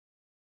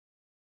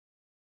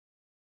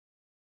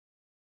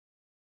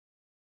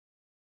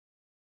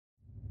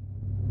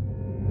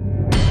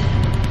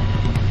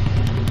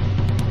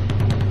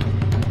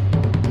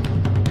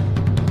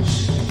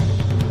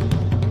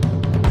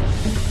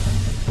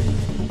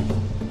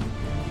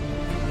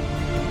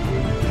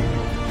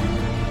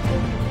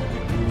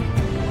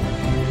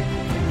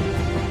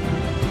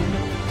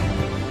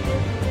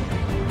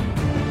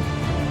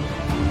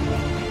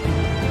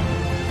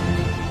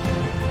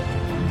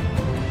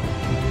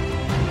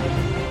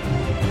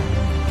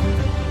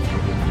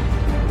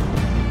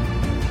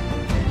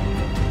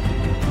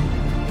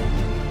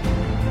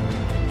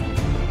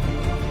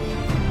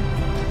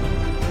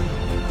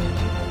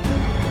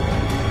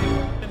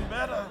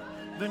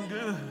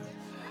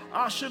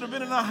I should have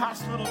been in a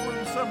hospital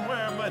room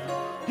somewhere, but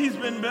he's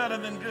been better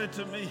than good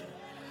to me.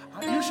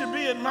 You should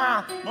be in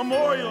my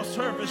memorial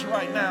service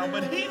right now,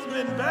 but he's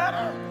been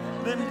better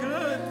than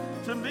good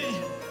to me.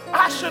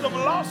 I should have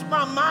lost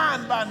my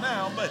mind by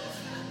now, but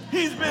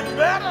he's been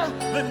better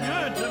than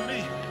good to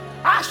me.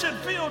 I should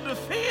feel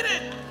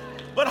defeated,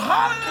 but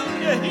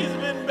hallelujah, he's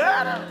been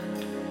better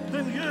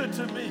than good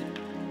to me.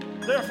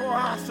 Therefore,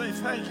 I say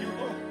thank you,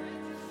 Lord.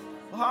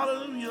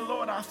 Hallelujah,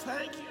 Lord, I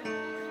thank you.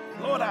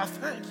 Lord, I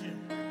thank you.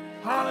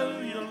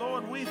 Hallelujah,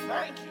 Lord, we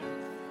thank you.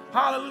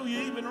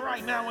 Hallelujah, even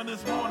right now in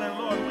this morning,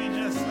 Lord, we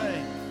just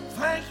say,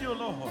 thank you,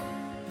 Lord,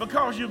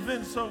 because you've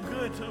been so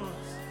good to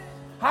us.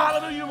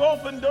 Hallelujah, you've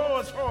opened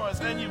doors for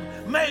us and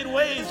you've made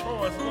ways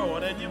for us,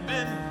 Lord, and you've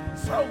been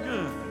so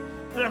good.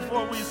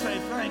 Therefore, we say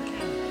thank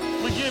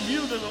you. We give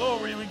you the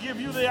glory, we give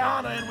you the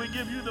honor, and we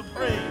give you the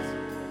praise.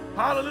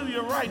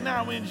 Hallelujah, right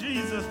now in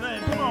Jesus'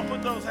 name. Come on,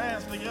 put those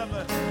hands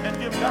together and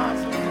give God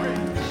some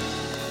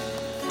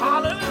praise.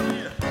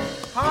 Hallelujah.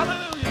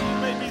 Hallelujah.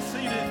 You may be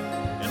seated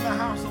in the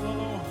house of the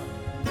Lord.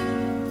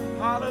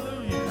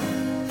 Hallelujah.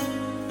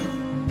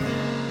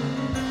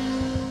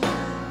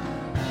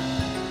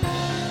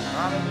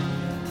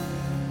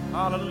 Hallelujah.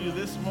 Hallelujah.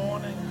 This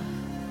morning,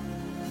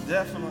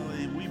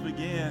 definitely we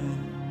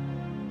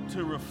begin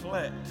to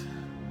reflect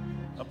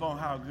upon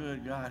how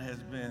good God has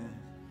been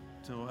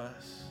to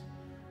us.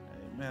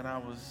 Amen. I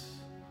was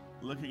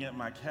looking at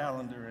my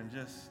calendar and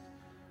just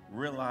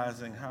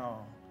realizing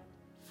how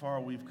far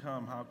we've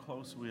come, how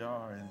close we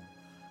are, and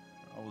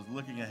I was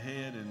looking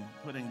ahead and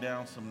putting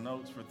down some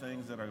notes for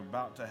things that are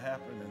about to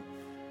happen,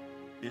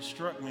 and it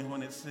struck me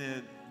when it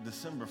said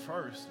December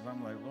 1st, and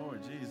I'm like, Lord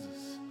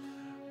Jesus,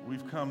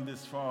 we've come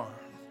this far,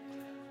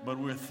 but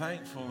we're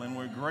thankful and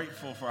we're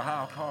grateful for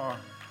how far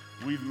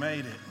we've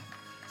made it.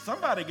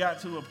 Somebody got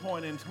to a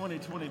point in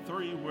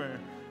 2023 where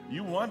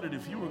you wondered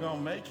if you were going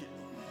to make it.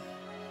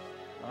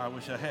 I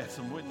wish I had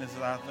some witnesses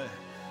out there.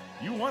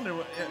 You wonder,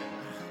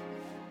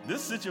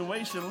 this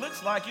situation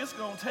looks like it's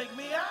going to take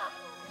me out.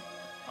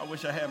 I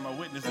wish I had my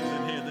witnesses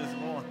in here this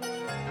morning.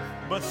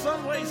 But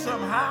some way,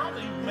 somehow,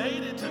 you've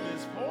made it to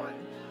this point.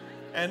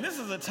 And this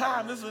is a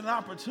time, this is an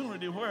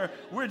opportunity where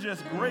we're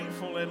just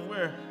grateful and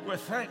we're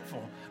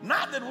thankful.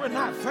 Not that we're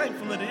not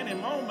thankful at any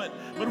moment,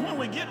 but when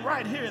we get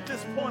right here at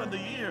this point of the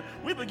year,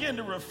 we begin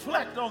to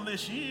reflect on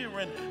this year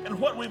and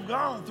what we've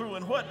gone through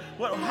and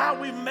how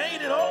we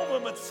made it over.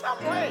 But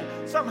some way,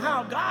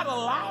 somehow, God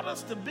allowed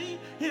us to be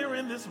here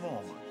in this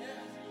moment.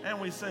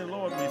 And we say,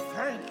 Lord, we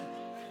thank you.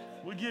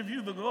 We give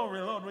you the glory,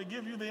 Lord. We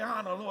give you the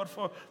honor, Lord,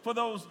 for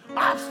those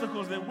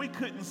obstacles that we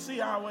couldn't see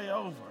our way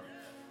over.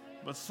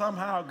 But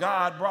somehow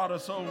God brought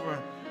us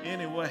over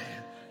anyway.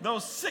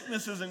 Those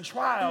sicknesses and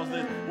trials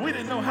that we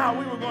didn't know how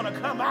we were going to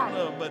come out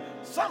of, but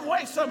some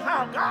way,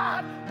 somehow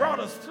God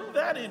brought us through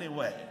that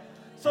anyway.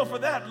 So for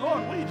that,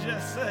 Lord, we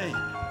just say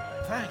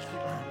thank you.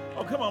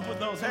 Oh, come on, put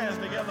those hands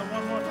together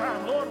one more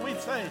time. Lord, we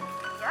say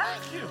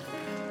thank you.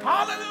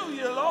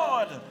 Hallelujah,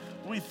 Lord.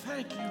 We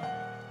thank you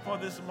for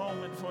this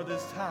moment, for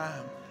this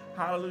time.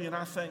 Hallelujah. And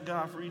I thank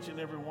God for each and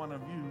every one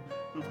of you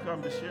who've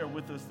come to share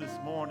with us this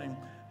morning.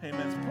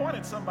 Amen. Point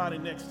at somebody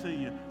next to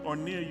you or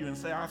near you and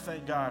say, I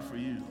thank God for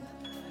you.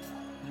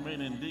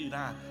 Amen. Indeed,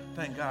 I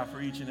thank God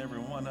for each and every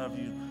one of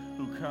you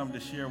who come to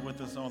share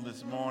with us on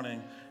this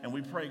morning. And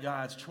we pray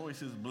God's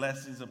choicest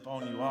blessings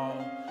upon you all.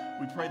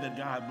 We pray that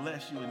God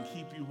bless you and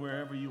keep you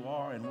wherever you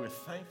are. And we're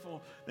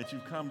thankful that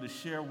you've come to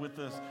share with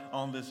us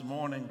on this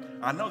morning.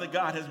 I know that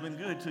God has been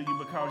good to you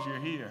because you're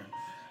here.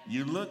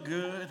 You look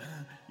good.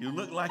 You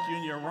look like you're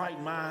in your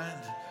right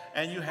mind.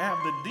 And you have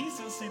the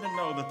decency to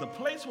know that the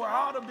place where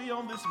I ought to be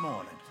on this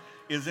morning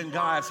is in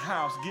God's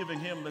house, giving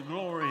him the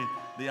glory,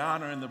 the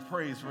honor, and the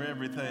praise for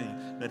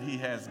everything that he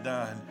has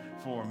done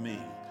for me.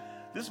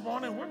 This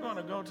morning, we're going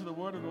to go to the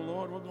word of the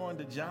Lord. We're going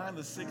to John,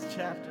 the 6th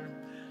chapter,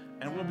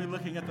 and we'll be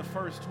looking at the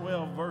first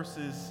 12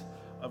 verses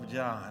of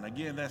John.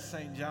 Again, that's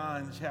St.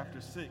 John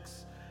chapter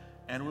 6,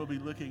 and we'll be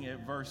looking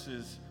at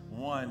verses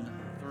 1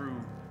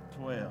 through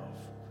 12.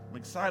 I'm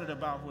excited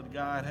about what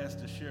God has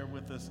to share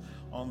with us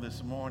on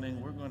this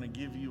morning. We're going to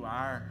give you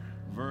our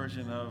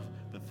version of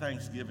the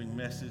Thanksgiving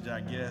message,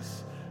 I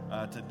guess,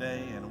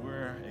 today. And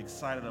we're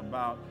excited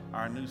about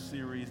our new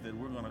series that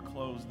we're going to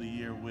close the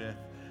year with,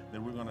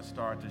 that we're going to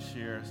start to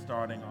share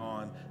starting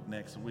on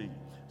next week.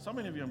 So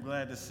many of you I'm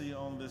glad to see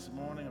on this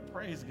morning. I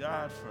praise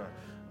God for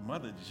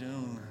Mother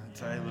June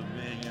Taylor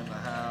being in the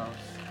house.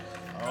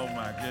 Oh,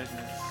 my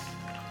goodness.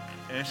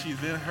 And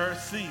she's in her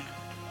seat.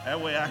 That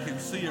way I can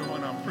see her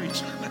when I'm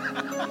preaching.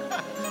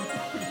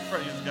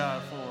 Praise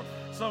God for her.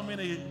 So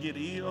many get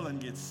ill and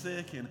get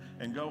sick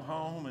and go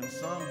home, and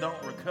some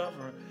don't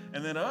recover.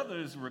 And then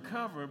others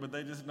recover, but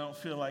they just don't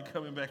feel like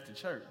coming back to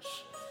church.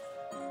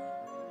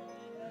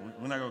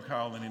 We're not going to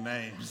call any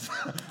names.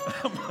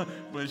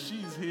 But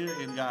she's here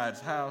in God's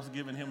house,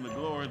 giving him the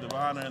glory, the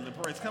honor, and the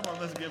praise. Come on,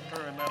 let's give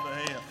her another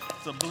hand.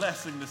 It's a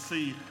blessing to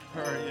see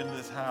her in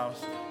this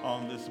house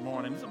on this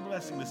morning. It's a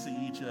blessing to see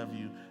each of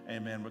you,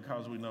 amen,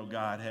 because we know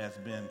God has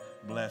been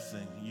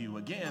blessing you.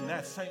 Again,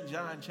 that's St.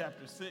 John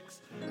chapter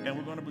 6, and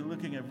we're going to be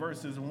looking at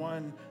verses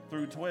 1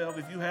 through 12.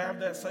 If you have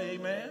that, say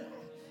amen.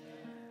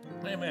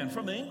 Amen.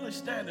 From the English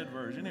Standard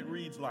Version, it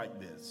reads like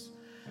this.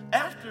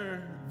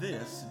 After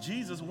this,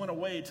 Jesus went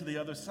away to the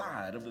other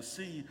side of the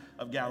Sea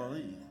of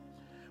Galilee,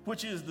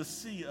 which is the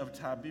Sea of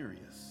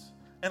Tiberias.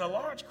 And a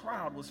large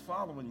crowd was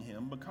following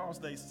him because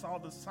they saw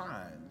the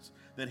signs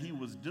that he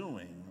was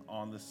doing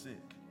on the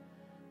sick.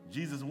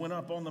 Jesus went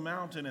up on the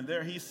mountain, and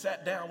there he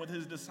sat down with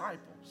his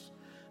disciples.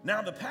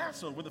 Now the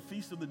Passover, the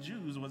feast of the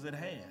Jews, was at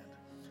hand.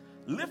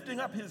 Lifting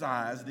up his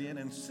eyes then,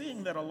 and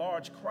seeing that a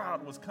large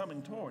crowd was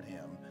coming toward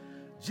him,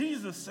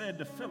 Jesus said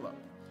to Philip,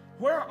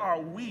 "Where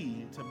are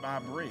we to buy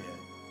bread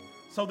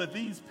so that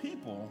these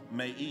people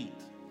may eat?"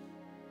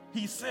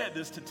 He said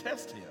this to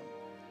test him,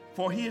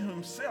 for he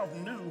himself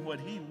knew what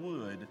he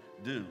would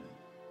do.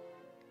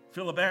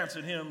 Philip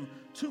answered him,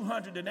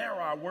 200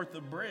 denarii worth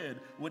of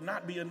bread would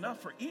not be enough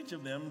for each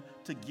of them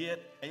to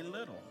get a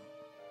little.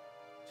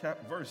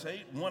 Verse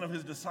 8, one of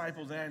his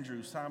disciples,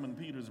 Andrew, Simon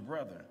Peter's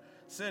brother,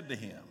 said to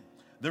him,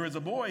 "There is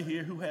a boy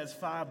here who has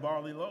 5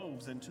 barley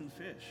loaves and 2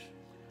 fish.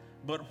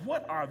 But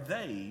what are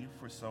they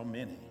for so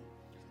many?"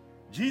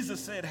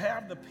 Jesus said,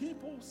 "Have the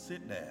people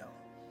sit down."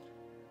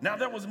 Now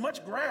there was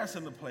much grass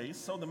in the place,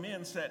 so the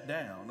men sat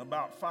down,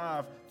 about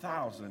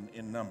 5,000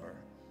 in number.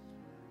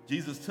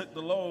 Jesus took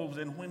the loaves,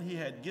 and when he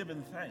had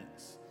given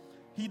thanks,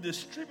 he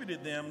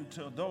distributed them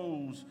to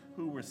those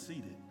who were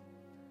seated.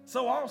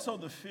 So also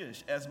the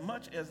fish, as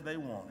much as they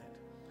wanted.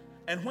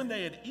 And when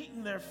they had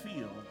eaten their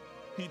fill,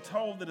 he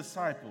told the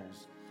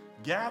disciples,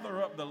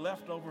 "Gather up the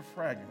leftover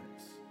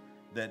fragments,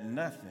 that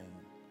nothing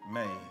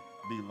may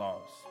be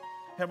lost."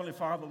 Heavenly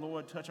Father,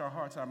 Lord, touch our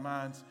hearts, our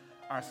minds,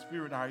 our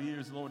spirit, our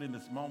ears, Lord, in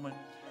this moment,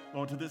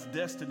 Lord, to this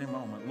destiny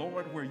moment,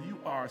 Lord, where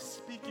you are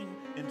speaking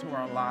into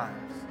our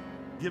lives,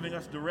 giving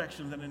us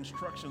directions and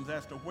instructions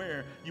as to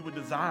where you would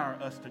desire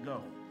us to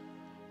go.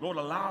 Lord,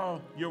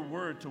 allow your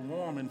word to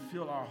warm and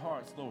fill our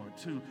hearts, Lord,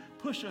 to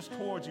push us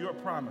towards your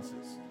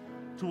promises,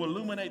 to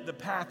illuminate the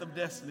path of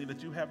destiny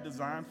that you have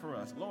designed for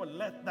us. Lord,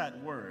 let that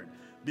word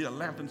be a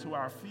lamp unto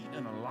our feet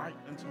and a light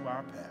unto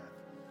our path.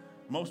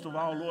 Most of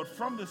all, Lord,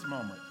 from this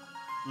moment,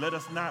 let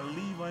us not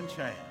leave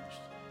unchanged.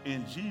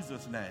 In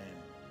Jesus'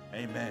 name,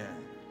 amen.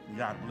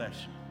 God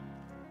bless you.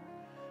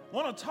 I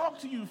want to talk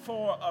to you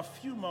for a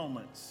few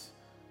moments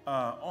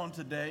on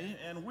today,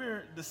 and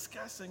we're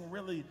discussing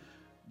really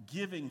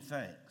giving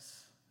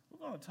thanks. We're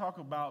going to talk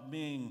about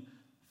being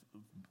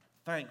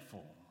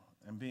thankful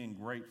and being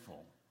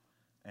grateful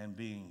and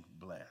being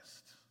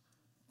blessed.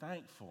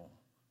 Thankful,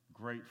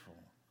 grateful,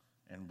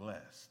 and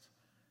blessed.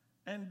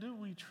 And do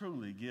we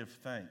truly give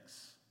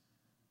thanks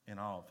in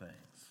all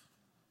things?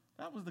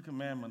 That was the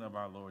commandment of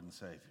our Lord and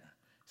Savior.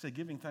 He said,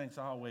 giving thanks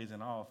always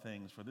in all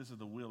things, for this is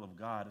the will of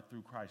God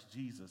through Christ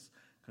Jesus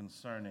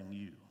concerning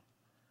you.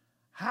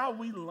 How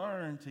we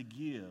learn to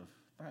give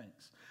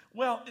thanks.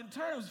 Well, in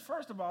terms,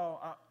 first of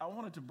all, I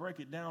wanted to break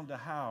it down to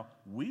how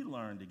we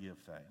learn to give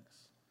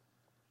thanks.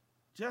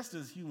 Just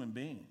as human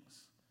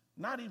beings,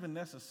 not even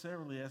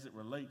necessarily as it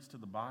relates to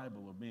the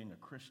Bible or being a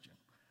Christian.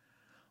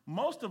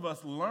 Most of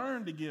us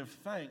learn to give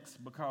thanks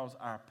because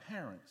our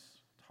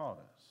parents taught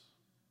us.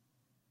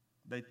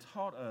 They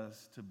taught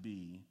us to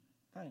be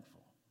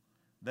thankful.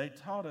 They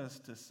taught us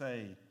to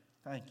say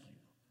thank you.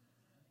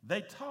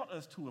 They taught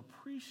us to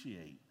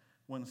appreciate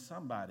when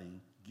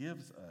somebody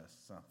gives us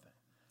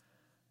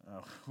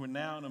something. We're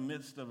now in the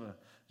midst of a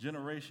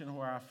generation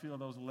where I feel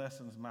those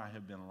lessons might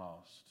have been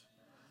lost.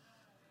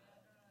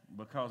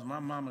 Because my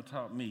mama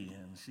taught me,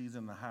 and she's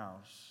in the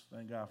house.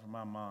 Thank God for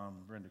my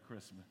mom, Brenda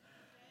Christmas.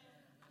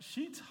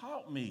 She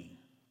taught me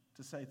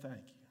to say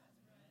thank you.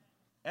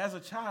 As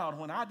a child,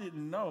 when I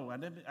didn't know,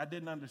 I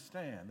didn't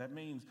understand. That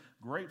means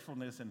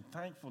gratefulness and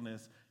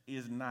thankfulness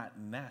is not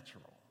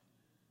natural.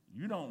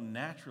 You don't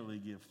naturally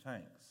give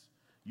thanks.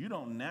 You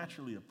don't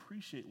naturally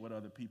appreciate what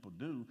other people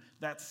do.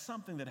 That's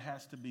something that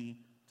has to be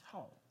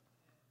taught.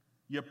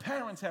 Your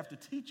parents have to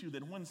teach you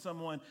that when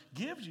someone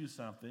gives you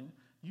something,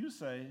 you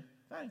say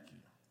thank you.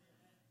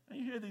 And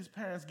you hear these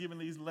parents giving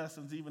these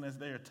lessons even as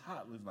they are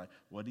toddlers, like,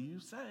 what do you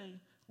say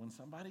when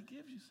somebody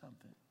gives you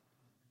something?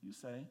 You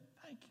say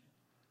thank you.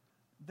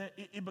 That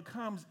it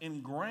becomes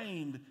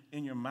ingrained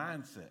in your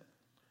mindset.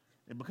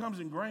 It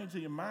becomes ingrained to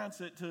your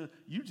mindset to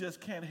you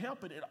just can't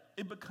help it.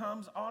 It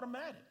becomes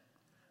automatic.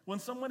 When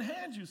someone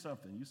hands you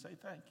something, you say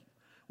thank you.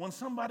 When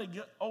somebody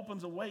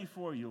opens a way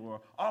for you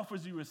or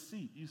offers you a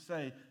seat, you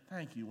say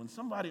thank you. When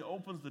somebody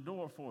opens the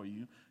door for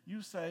you,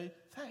 you say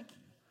thank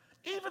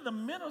you. Even the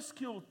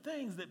minuscule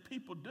things that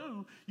people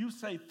do, you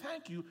say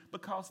thank you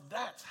because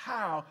that's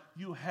how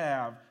you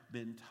have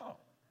been taught.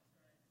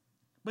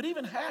 But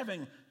even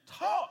having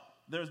taught,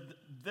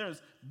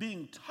 there's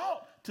being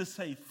taught to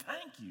say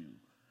thank you.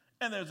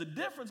 And there's a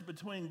difference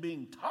between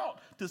being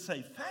taught to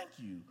say thank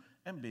you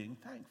and being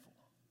thankful.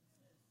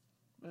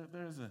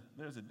 There's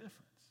a difference.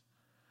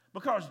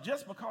 Because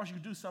just because you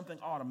do something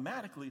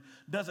automatically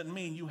doesn't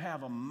mean you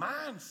have a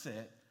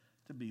mindset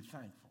to be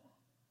thankful.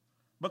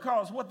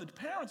 Because what the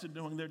parents are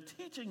doing, they're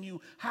teaching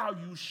you how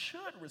you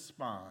should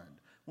respond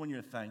when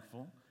you're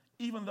thankful,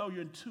 even though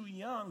you're too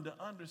young to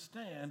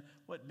understand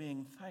what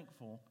being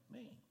thankful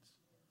means.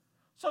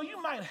 So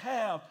you might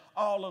have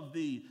on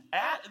the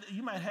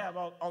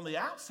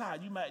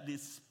outside, you might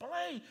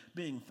display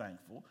being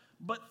thankful,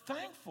 but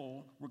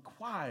thankful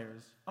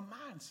requires a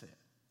mindset.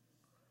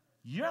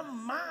 Your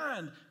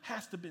mind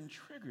has to have been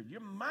triggered. Your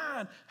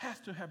mind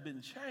has to have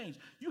been changed.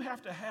 You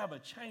have to have a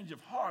change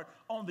of heart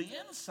on the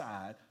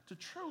inside to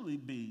truly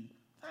be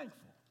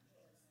thankful.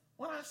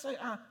 When I say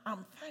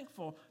I'm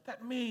thankful,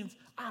 that means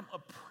I'm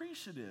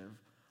appreciative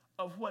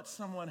of what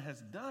someone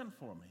has done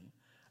for me.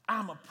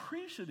 I'm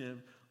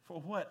appreciative for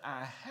what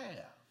I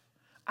have.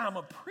 I'm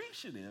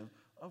appreciative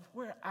of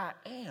where I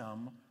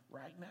am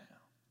right now.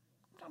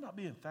 I'm talking about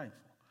being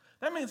thankful.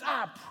 That means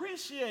I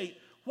appreciate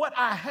what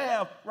I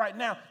have right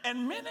now.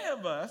 And many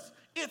of us,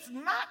 it's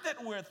not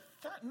that we're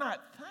not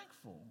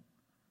thankful,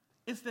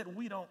 it's that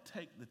we don't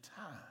take the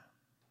time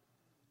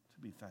to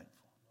be thankful.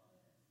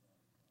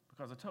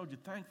 Because I told you,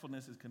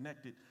 thankfulness is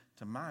connected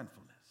to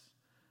mindfulness.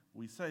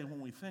 We say when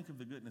we think of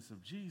the goodness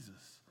of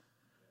Jesus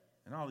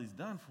and all he's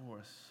done for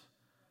us,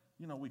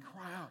 we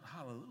cry out,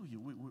 hallelujah.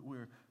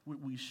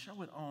 We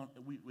show it on,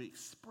 we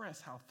express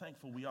how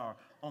thankful we are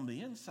on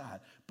the inside,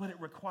 but it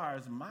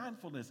requires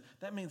mindfulness.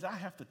 That means I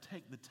have to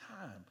take the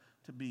time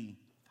to be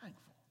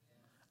thankful.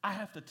 I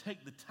have to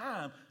take the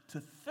time to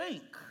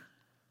think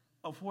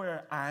of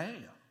where I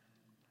am.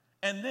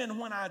 And then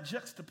when I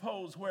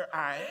juxtapose where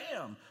I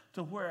am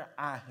to where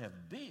I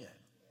have been,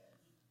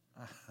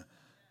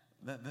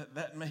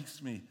 that makes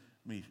me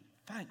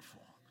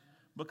thankful.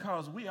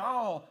 Because we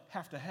all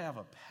have to have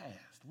a past.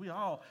 We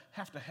all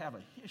have to have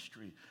a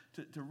history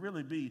to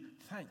really be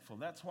thankful.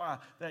 That's why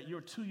that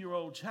your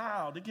 2-year-old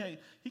child,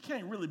 he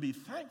can't really be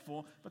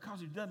thankful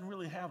because he doesn't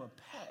really have a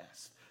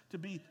past to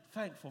be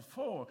thankful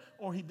for,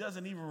 or he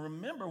doesn't even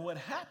remember what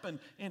happened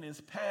in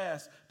his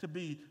past to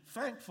be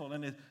thankful.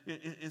 And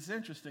it's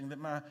interesting that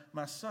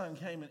my son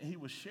came and he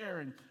was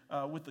sharing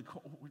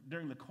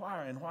during the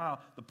choir and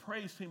while the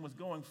praise team was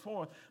going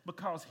forth,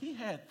 because he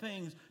had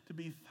things to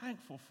be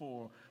thankful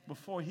for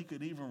before he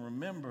could even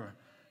remember.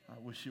 I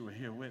wish you were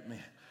here with me.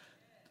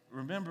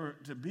 Remember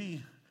to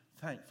be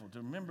thankful, to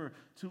remember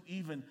to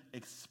even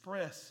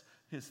express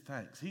his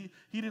thanks. He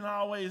didn't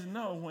always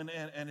know when,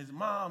 and his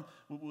mom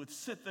would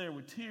sit there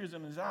with tears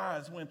in his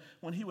eyes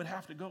when he would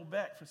have to go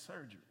back for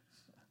surgeries.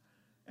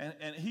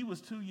 And he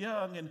was too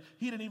young, and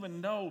he didn't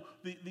even know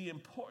the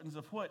importance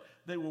of what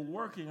they were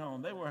working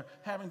on. They were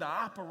having to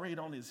operate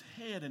on his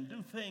head and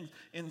do things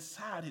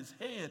inside his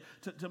head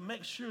to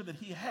make sure that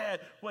he had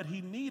what he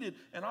needed.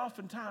 And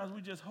oftentimes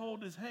we just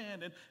hold his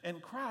hand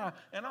and cry,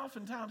 and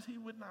oftentimes he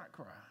would not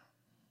cry.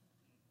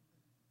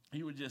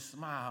 He would just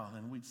smile,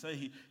 and we'd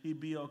say he'd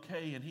be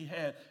okay. And he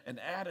had an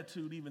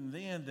attitude even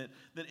then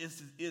that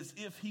is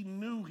if he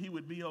knew he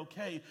would be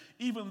okay,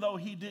 even though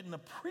he didn't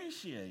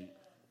appreciate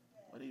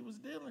what he was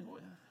dealing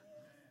with.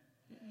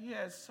 He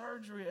had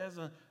surgery as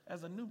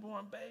a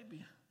newborn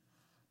baby.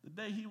 The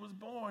day he was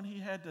born, he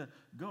had to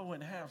go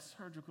and have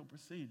surgical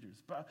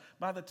procedures.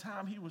 By the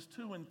time he was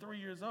 2 and 3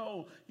 years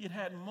old, he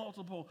had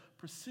multiple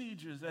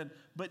procedures.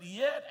 But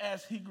yet,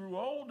 as he grew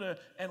older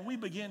and we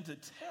began to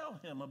tell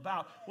him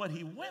about what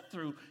he went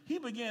through, he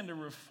began to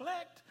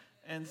reflect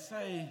and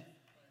say,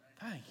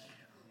 thank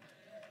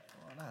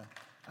you. Lord,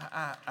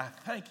 I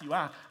thank you.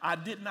 I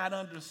did not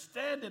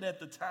understand it at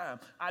the time.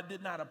 I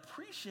did not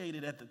appreciate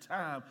it at the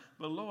time.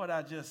 But Lord,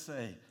 I just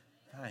say,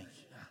 thank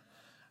you.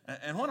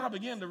 And when I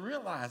began to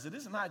realize that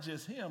it's not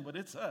just him, but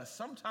it's us,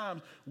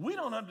 sometimes we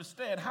don't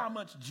understand how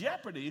much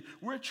jeopardy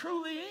we're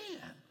truly in.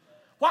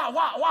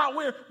 While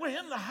we're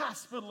in the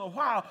hospital, or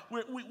while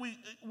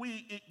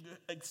we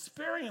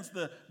experience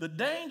the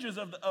dangers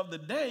of the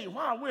day,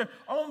 while we're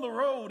on the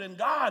road and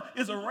God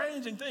is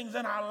arranging things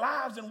in our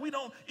lives and we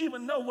don't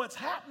even know what's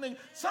happening,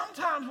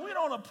 sometimes we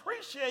don't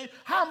appreciate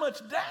how much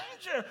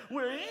danger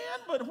we're in.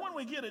 But when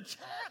we get a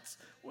chance,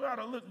 we ought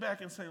to look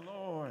back and say,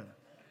 Lord,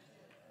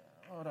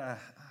 I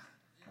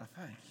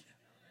thank you.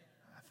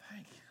 I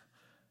thank you.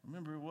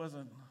 Remember, it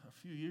wasn't a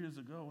few years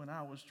ago when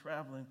I was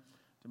traveling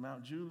to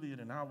Mount Juliet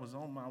and I was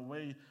on my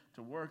way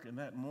to work, and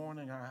that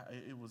morning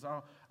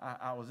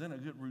I was in a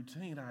good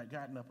routine. I had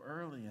gotten up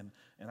early and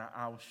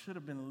I should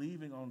have been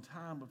leaving on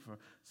time, but for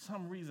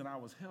some reason I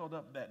was held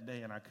up that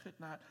day and I could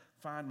not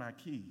find my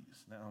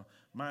keys. Now,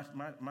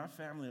 my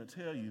family will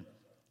tell you,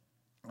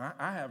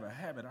 I have a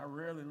habit. I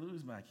rarely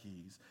lose my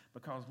keys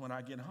because when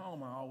I get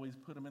home, I always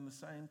put them in the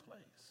same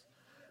place.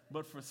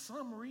 But for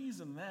some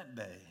reason that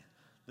day,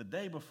 the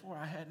day before,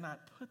 I had not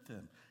put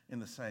them in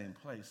the same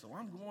place. So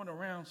I'm going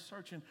around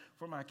searching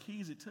for my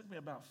keys. It took me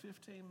about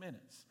 15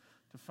 minutes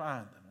to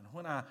find them. And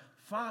when I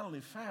finally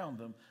found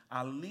them,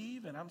 I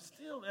leave, and I'm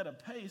still at a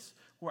pace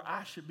where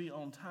I should be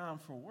on time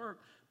for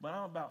work, but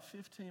I'm about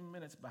 15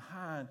 minutes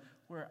behind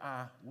where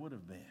I would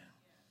have been.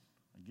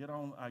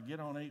 I get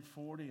on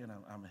 840, and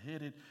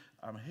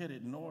I'm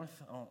headed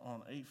north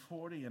on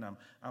 840, and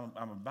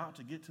I'm about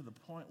to get to the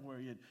point where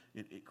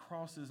it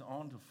crosses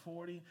onto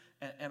 40,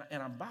 and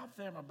I'm about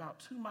there. I'm about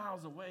 2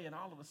 miles away, and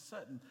all of a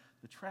sudden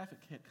the traffic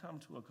had come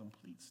to a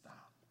complete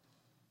stop.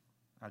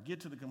 I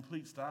get to the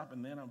complete stop,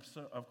 and then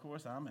of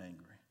course I'm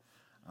angry.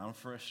 I'm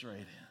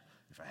frustrated.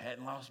 If I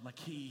hadn't lost my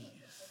keys,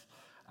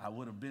 I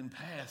would have been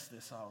past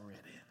this already.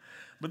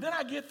 But then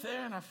I get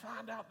there and I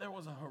find out there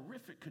was a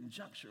horrific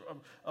conjuncture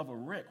of a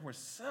wreck where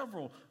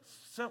several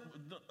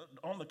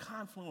on the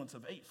confluence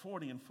of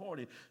 840 and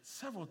 40,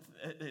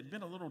 it had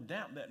been a little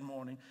damp that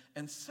morning,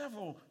 and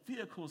several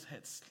vehicles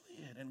had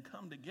slid and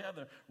come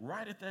together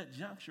right at that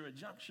juncture, a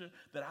juncture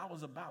that I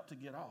was about to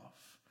get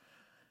off.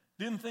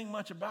 Didn't think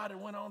much about it,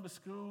 went on to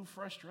school,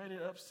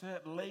 frustrated,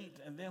 upset, late,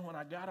 and then when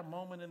I got a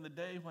moment in the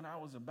day when I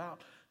was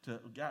about to,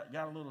 got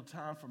a little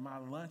time for my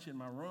lunch in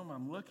my room,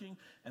 I'm looking,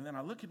 and then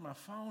I look at my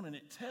phone, and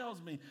it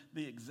tells me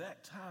the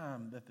exact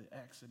time that the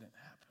accident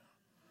happened.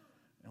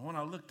 And when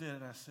I looked at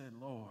it, I said,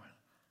 Lord,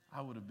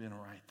 I would have been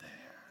right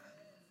there.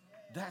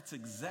 That's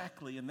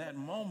exactly in that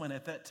moment,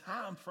 at that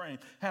time frame.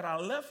 Had I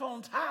left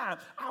on time,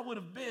 I would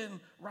have been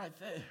right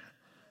there.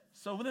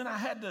 So then I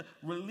had to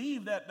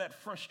relieve that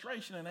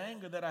frustration and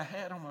anger that I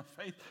had on my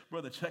faith,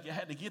 Brother Chuck. I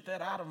had to get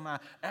that out of my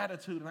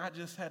attitude, and I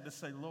just had to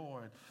say,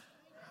 Lord,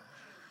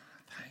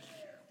 thank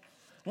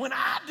you. When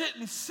I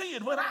didn't see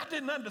it, when I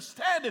didn't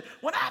understand it,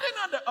 when I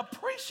didn't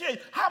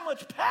appreciate how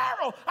much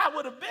peril I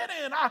would have been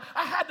in,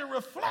 I had to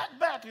reflect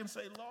back and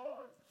say,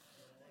 Lord,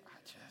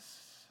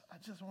 I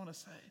just want to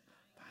say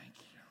thank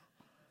you.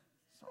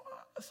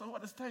 So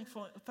what does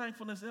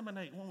thankfulness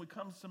emanate when it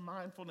comes to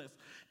mindfulness?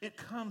 It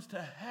comes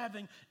to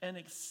having an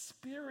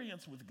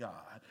experience with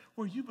God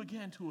where you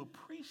begin to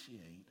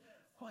appreciate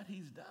what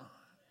he's done.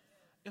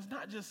 It's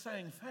not just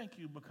saying thank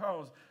you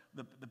because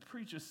the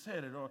preacher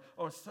said it,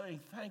 or saying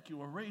thank you,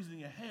 or raising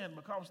your hand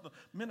because the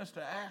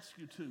minister asked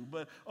you to,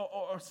 but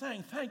or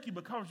saying thank you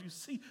because you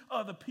see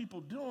other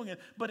people doing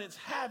it, but it's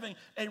having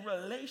a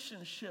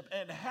relationship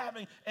and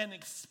having an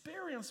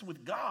experience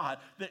with God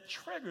that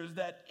triggers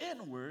that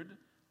inward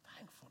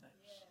thankfulness.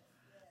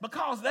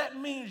 Because that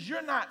means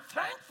you're not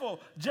thankful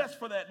just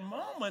for that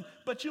moment,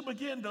 but you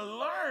begin to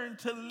learn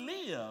to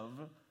live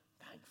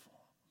thankful.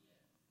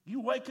 You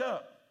wake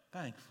up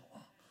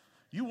thankful.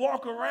 You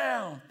walk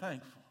around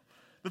thankful.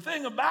 The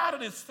thing about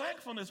it is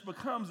thankfulness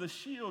becomes a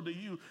shield to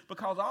you,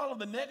 because all of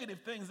the negative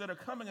things that are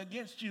coming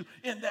against you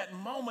in that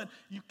moment,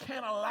 you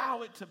can't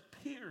allow it to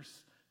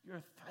pierce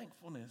your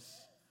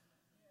thankfulness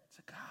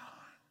to God.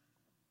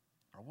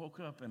 I woke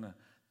up, and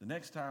the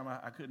next time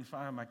I couldn't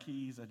find my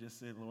keys, I just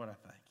said, Lord, I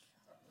thank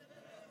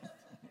you.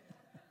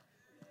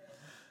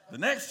 The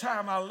next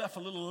time I left a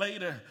little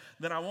later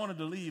than I wanted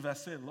to leave, I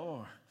said,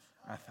 Lord,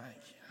 I thank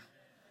you.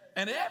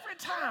 And every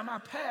time I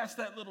passed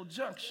that little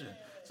junction,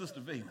 Sister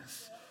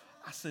Venus,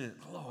 I said,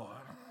 Lord,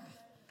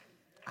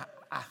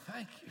 I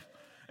thank you.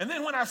 And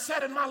then when I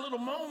sat in my little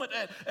moment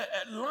at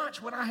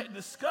lunch, when I had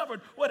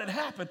discovered what had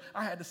happened,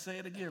 I had to say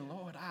it again,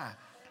 Lord, I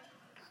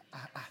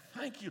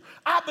thank you.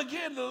 I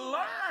began to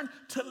learn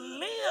to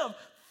live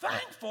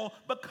thankful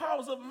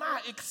because of my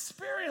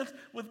experience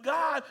with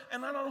God.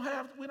 And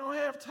we don't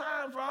have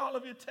time for all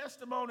of your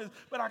testimonies,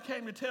 but I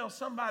came to tell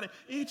somebody,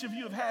 each of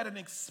you have had an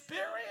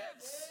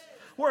experience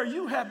where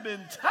you have been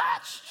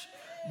touched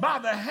by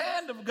the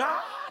hand of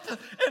God.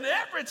 And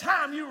every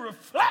time you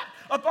reflect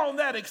upon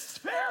that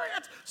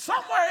experience,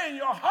 somewhere in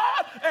your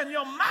heart and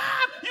your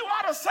mind, you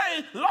ought to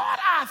say, Lord,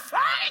 I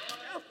thank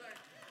you.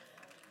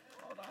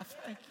 Lord, I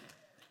thank you.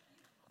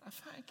 Lord, I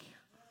thank you.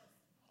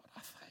 Lord, I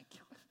thank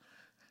you.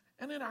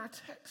 And in our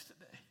text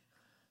today,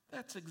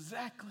 that's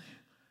exactly,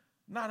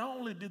 not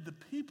only did the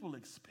people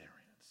experience,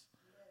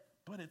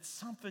 but it's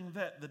something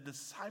that the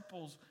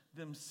disciples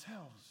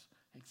themselves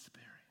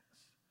experienced.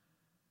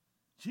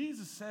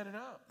 Jesus set it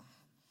up.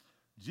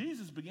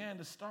 Jesus began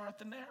to start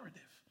the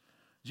narrative.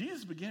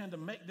 Jesus began to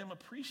make them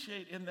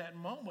appreciate in that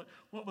moment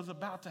what was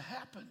about to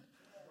happen.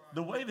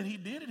 The way that he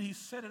did it, he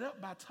set it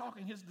up by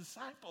talking his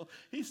disciples.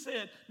 He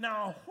said,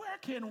 now where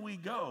can we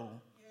go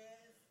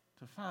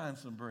to find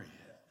some bread?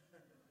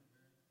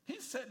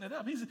 He's setting it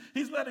up.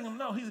 He's letting them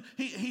know.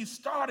 He's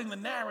starting the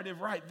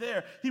narrative right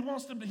there.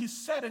 He's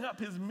setting up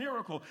his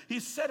miracle.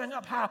 He's setting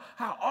up how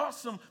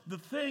awesome the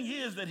thing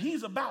is that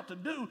he's about to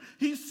do.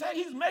 He's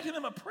making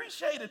them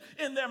appreciate it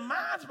in their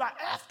minds by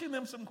asking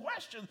them some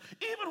questions.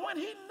 Even when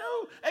he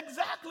knew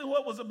exactly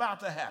what was about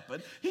to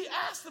happen, he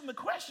asked them the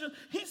question.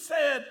 He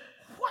said,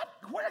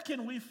 where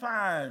can we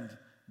find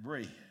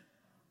bread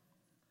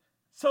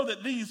so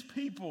that these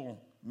people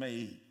may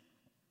eat?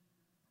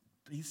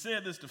 He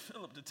said this to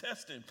Philip to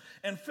test him.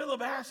 And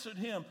Philip answered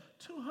him,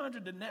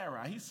 200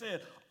 denarii. He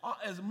said,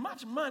 as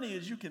much money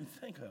as you can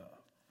think of.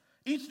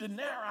 Each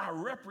denarii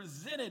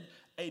represented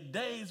a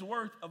day's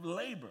worth of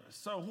labor.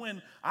 So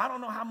I don't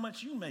know how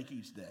much you make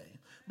each day,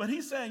 but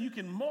he's saying you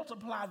can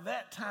multiply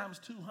that times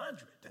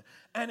 200.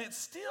 And it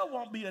still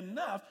won't be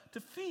enough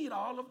to feed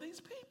all of these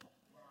people.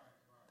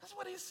 That's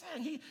what he's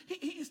saying.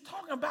 He's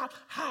talking about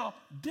how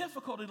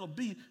difficult it'll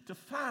be to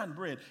find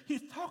bread.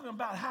 He's talking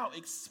about how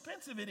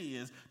expensive it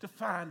is to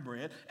find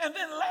bread. And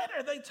then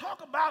later they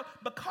talk about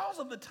because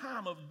of the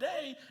time of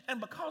day and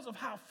because of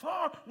how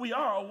far we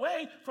are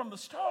away from the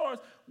stores,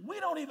 we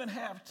don't even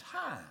have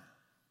time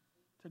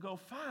to go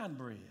find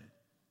bread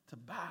to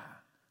buy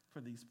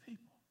for these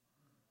people.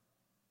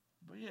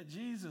 But yet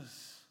Jesus,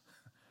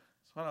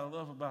 that's what I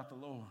love about the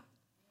Lord.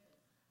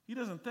 He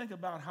doesn't think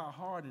about how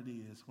hard it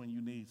is when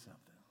you need something.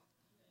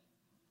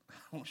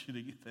 I want you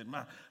to get that.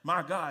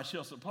 My God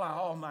shall supply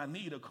all my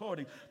need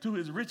according to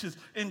his riches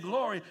in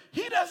glory.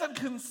 He doesn't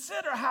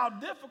consider how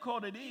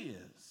difficult it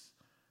is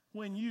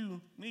when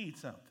you need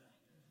something.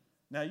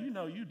 Now, you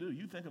know you do.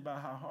 You think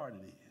about how hard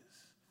it is.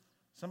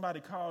 Somebody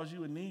calls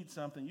you and needs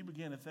something, you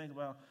begin to think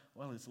about,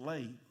 well, it's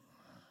late,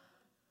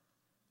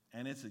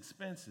 and it's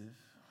expensive,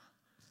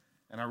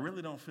 and I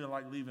really don't feel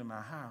like leaving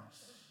my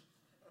house.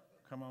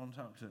 Come on,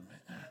 talk to me.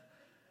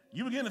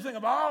 You begin to think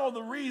of all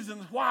the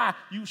reasons why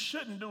you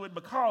shouldn't do it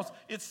because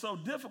it's so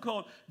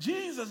difficult.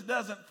 Jesus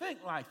doesn't think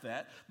like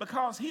that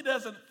because he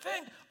doesn't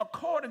think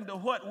according to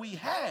what we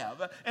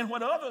have and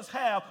what others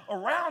have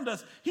around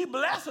us. He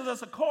blesses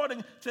us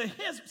according to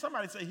his,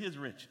 somebody say his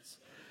riches,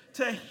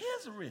 to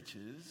his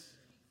riches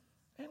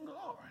and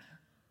glory.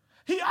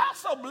 He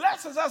also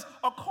blesses us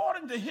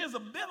according to his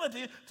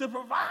ability to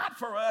provide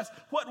for us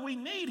what we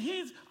need.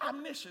 He's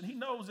omniscient. He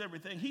knows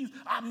everything. He's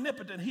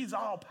omnipotent. He's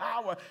all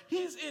power.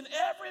 He's in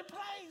every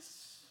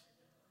place.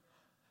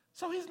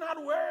 So he's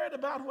not worried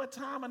about what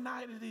time of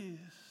night it is.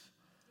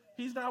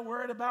 He's not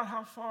worried about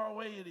how far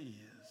away it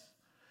is.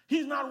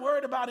 He's not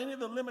worried about any of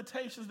the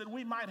limitations that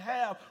we might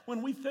have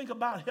when we think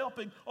about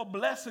helping or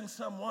blessing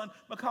someone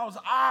because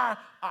our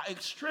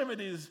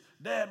extremities,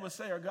 Dad would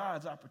say, are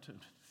God's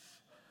opportunities.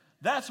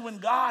 That's when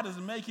God is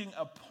making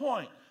a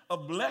point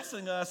of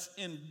blessing us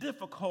in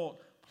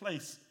difficult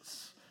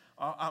places.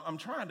 I'm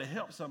trying to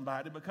help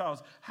somebody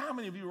because how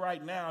many of you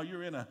right now,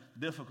 you're in a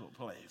difficult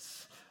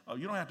place? Oh,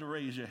 you don't have to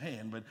raise your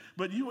hand,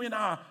 but you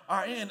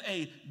are in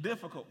a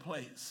difficult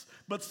place.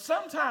 But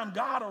sometimes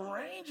God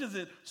arranges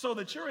it so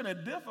that you're in a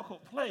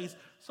difficult place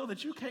so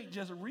that you can't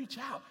just reach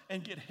out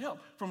and get help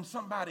from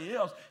somebody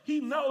else.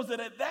 He knows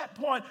that at that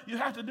point you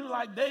have to do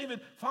like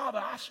David,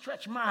 Father, I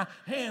stretch my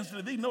hands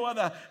to thee, no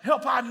other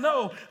help I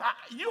know.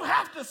 You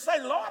have to say,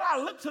 Lord,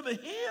 I look to the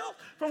hill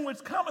from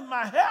which cometh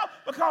my help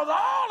because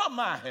all of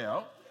my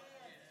help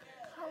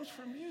comes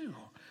from you.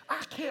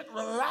 I can't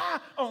rely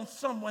on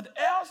someone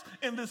else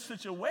in this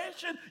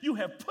situation. You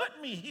have put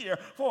me here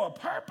for a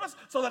purpose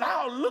so that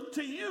I'll look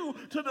to you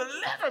to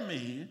deliver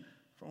me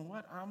from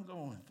what I'm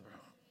going through.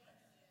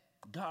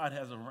 God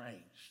has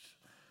arranged.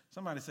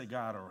 Somebody say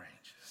God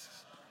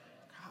arranges.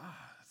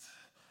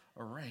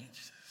 God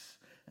arranges.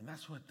 And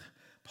that's what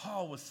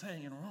Paul was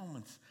saying in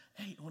Romans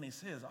 8 when he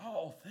says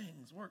all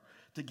things work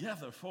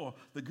together for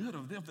the good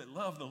of them that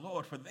love the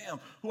Lord, for them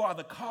who are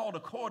the called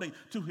according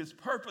to his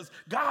purpose.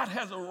 God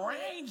has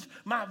arranged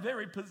my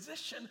very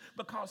position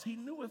because he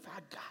knew if I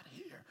got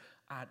here,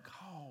 I'd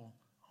call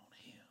on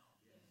him.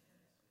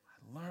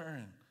 I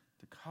learned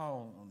to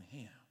call on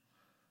him.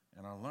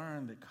 And I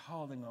learned that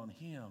calling on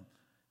him,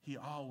 he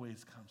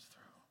always comes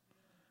through.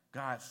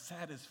 God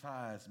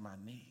satisfies my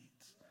needs.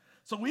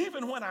 So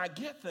even when I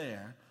get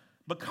there,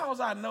 because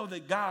I know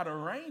that God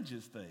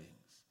arranges things,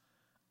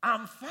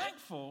 I'm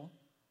thankful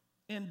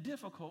in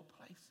difficult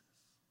places.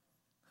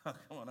 Come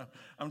on,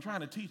 I'm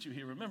trying to teach you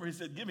here. Remember, he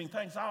said, giving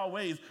thanks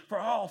always for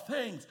all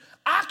things.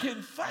 I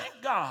can thank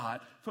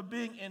God for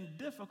being in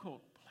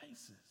difficult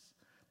places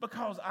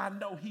because I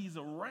know he's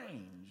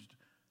arranged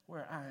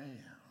where I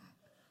am.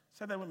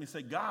 Say that with me.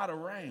 Say, God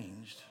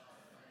arranged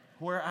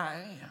where I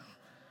am.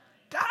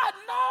 God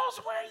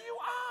knows where you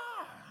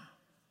are.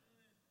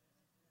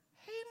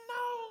 He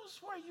knows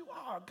where you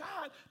are.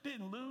 God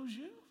didn't lose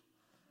you.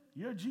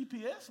 Your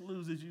GPS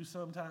loses you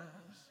sometimes.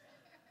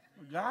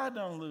 But God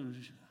don't lose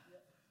you.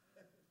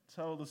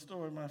 Told the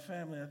story of my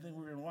family. I think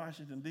we were in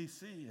Washington,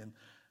 D.C., and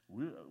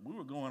we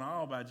were going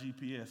all by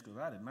GPS because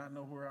I did not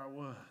know where I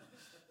was.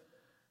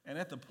 And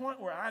at the point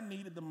where I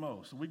needed the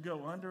most, we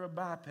go under a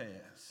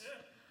bypass.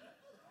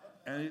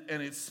 And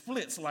it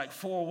splits like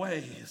 4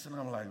 ways. And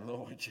I'm like,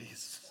 Lord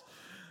Jesus.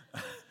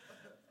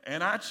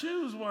 And I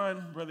choose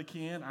one, Brother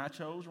Ken. I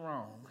chose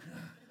wrong.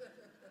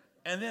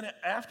 And then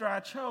after I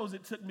chose,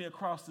 it took me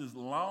across this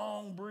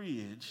long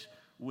bridge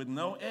with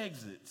no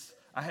exits.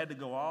 I had to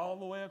go all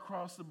the way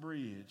across the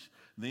bridge,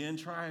 then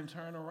try and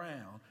turn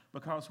around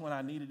because when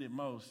I needed it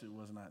most, it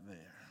was not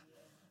there.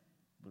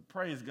 But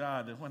praise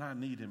God that when I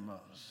need him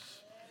most,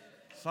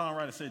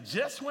 songwriter said,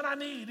 just when I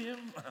need him,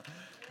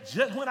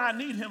 just when I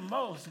need him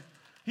most,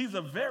 he's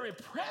a very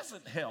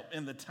present help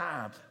in the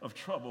time of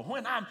trouble.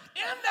 When I'm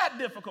in that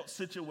difficult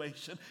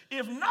situation,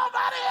 if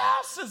nobody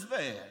else is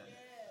there,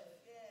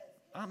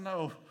 I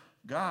know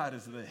God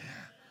is there.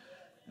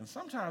 And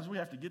sometimes we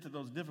have to get to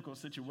those difficult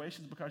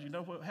situations because you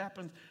know what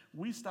happens?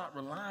 We start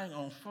relying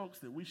on folks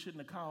that we shouldn't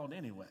have called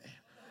anyway.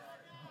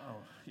 Oh,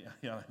 yeah,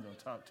 y'all ain't gonna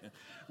talk to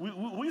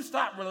him. We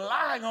stop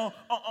relying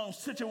on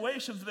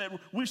situations that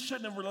we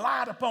shouldn't have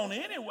relied upon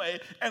anyway,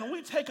 and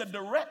we take a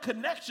direct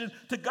connection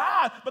to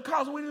God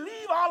because we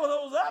leave all of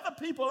those other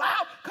people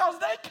out because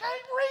they can't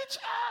reach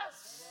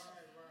us.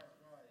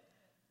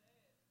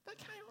 They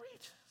can't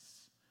reach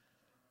us.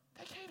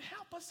 They can't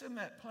help us in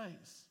that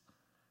place.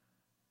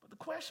 But the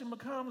question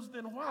becomes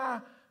then,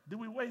 why do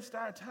we waste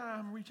our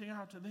time reaching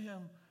out to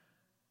them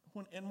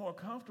when in more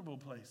comfortable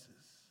places,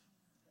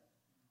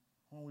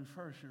 when we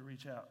first should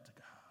reach out to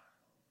God?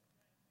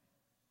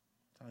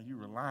 So you're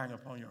relying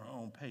upon your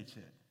own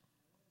paycheck.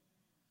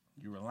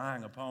 You're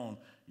relying upon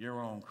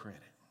your own credit.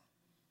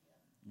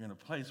 You're in a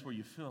place where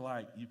you feel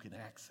like you can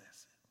access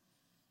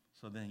it.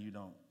 So then you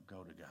don't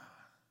go to God.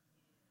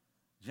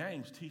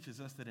 James teaches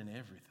us that in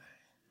everything,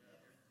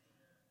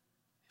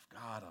 if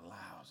God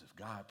allows, if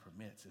God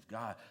permits, if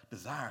God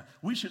desires,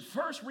 we should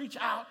first reach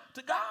out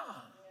to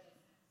God.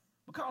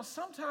 Because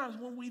sometimes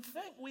when we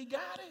think we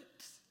got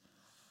it,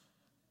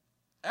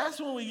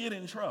 that's when we get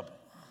in trouble.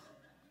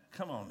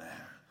 Come on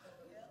now.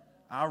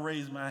 I'll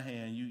raise my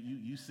hand.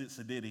 You sit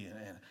sedity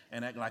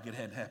and act like it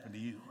hadn't happened to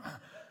you.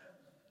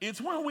 It's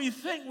when we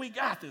think we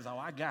got this. Oh,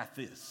 I got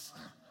this.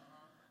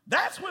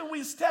 That's when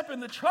we step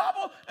into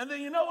trouble, and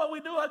then you know what we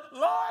do? Like,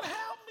 Lord,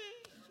 help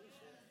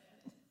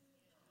me.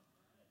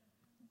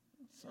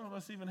 Some of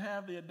us even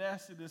have the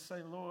audacity to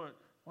say, Lord,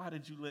 why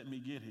did you let me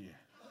get here?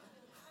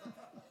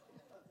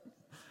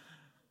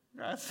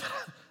 God,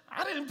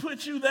 I didn't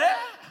put you there.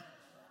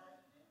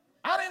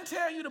 I didn't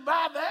tell you to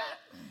buy that.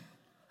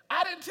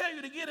 I didn't tell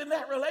you to get in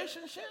that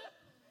relationship.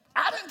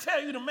 I didn't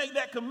tell you to make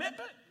that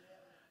commitment.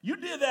 You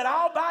did that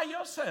all by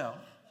yourself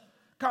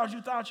because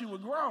you thought you were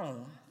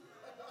grown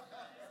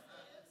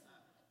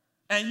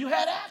and you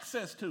had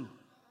access to.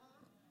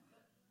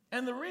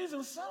 And the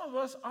reason some of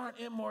us aren't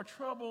in more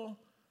trouble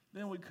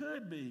than we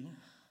could be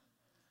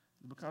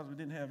is because we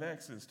didn't have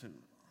access to.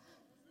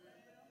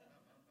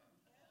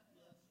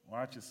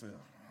 Watch yourself.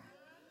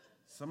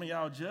 Some of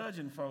y'all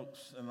judging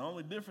folks, and the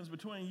only difference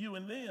between you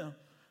and them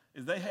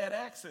is they had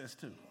access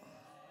to.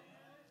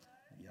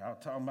 Y'all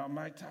talking about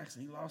Mike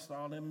Tyson. He lost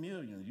all them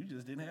millions. You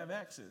just didn't have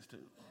access to.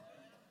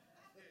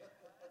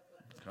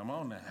 Come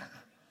on now.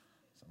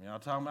 Some of y'all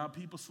talking about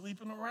people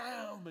sleeping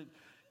around, but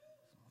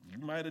you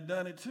might have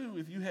done it too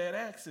if you had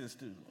access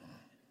to.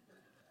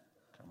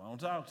 Come on,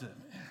 talk to me.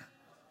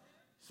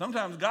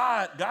 Sometimes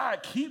God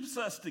keeps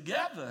us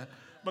together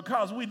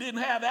because we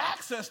didn't have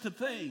access to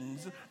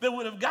things that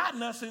would have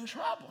gotten us in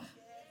trouble.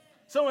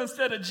 So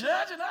instead of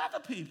judging other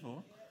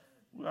people,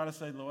 we ought to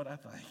say, Lord, I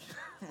thank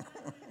you.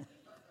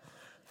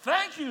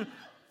 Thank you.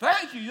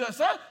 Thank you.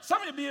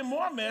 Some of you be in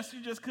more mess,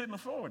 you just couldn't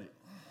afford it.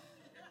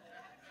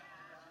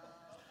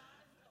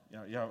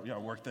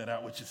 Y'all work that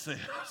out with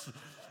yourselves.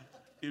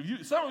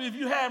 If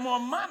you had more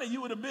money,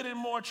 you would have been in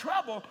more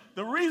trouble.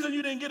 The reason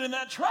you didn't get in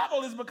that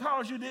trouble is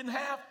because you didn't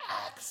have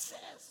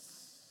access.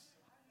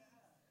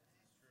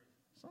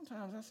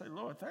 Sometimes I say,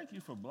 Lord, thank you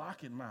for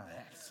blocking my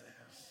access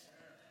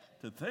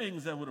to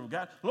things that would have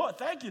got. Lord,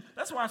 thank you.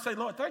 That's why I say,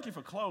 Lord, thank you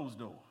for closed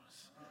doors.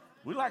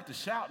 We like to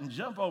shout and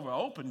jump over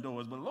open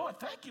doors, but Lord,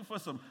 thank you for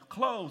some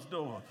closed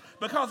doors.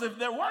 Because if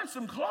there weren't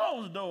some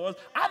closed doors,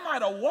 I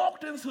might have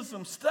walked into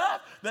some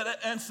stuff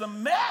and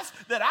some mess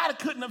that I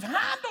couldn't have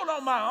handled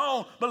on my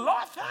own. But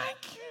Lord, thank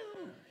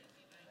you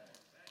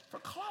for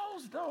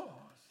closed doors,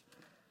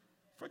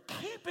 for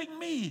keeping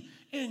me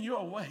in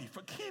your way,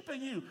 for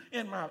keeping you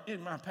in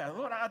my path.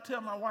 Lord, I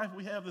tell my wife,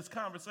 we have this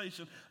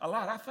conversation a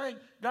lot. I thank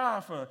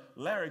God for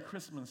Larry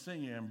Christman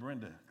Sr. and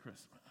Brenda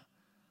Christman.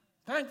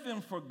 Thank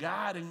them for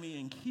guiding me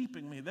and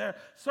keeping me. There are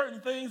certain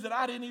things that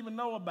I didn't even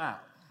know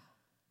about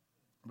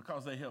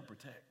because they helped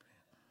protect me.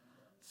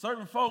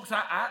 Certain folks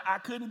I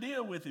couldn't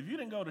deal with. If you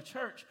didn't go to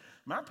church,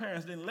 my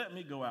parents didn't let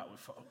me go out with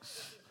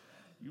folks.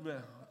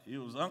 It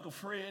was Uncle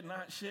Fred,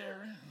 not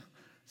Sharon,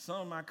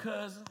 some of my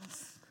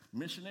cousins,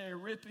 Missionary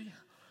Rippey.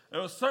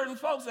 There were certain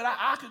folks that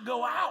I could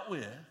go out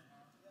with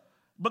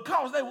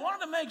because they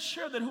wanted to make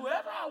sure that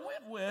whoever I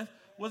went with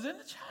was in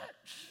the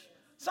church,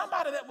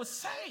 somebody that was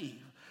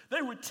saved.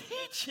 They were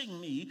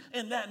teaching me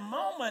in that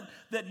moment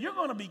that you're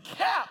going to be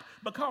kept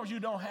because you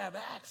don't have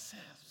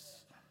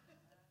access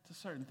to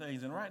certain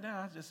things. And right now,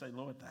 I just say,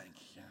 Lord, thank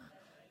you.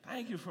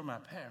 Thank you for my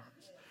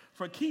parents,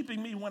 for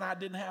keeping me when I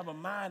didn't have a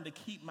mind to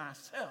keep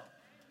myself,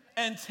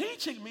 and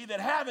teaching me that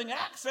having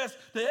access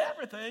to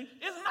everything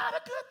is not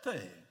a good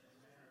thing.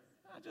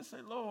 I just say,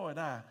 Lord,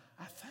 I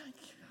thank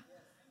you.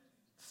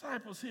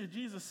 Disciples here,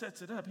 Jesus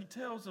sets it up. He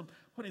tells them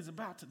what he's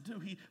about to do.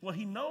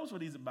 He knows what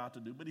he's about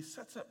to do, but he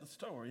sets up the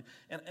story.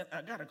 And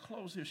I got to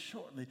close here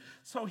shortly.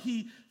 So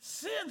he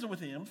sends with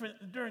him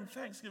during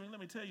Thanksgiving. Let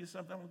me tell you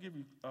something. I'm going to give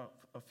you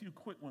a few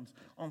quick ones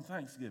on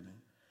Thanksgiving.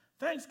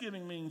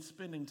 Thanksgiving means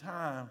spending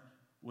time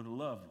with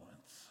loved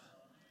ones.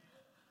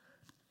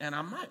 And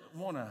I might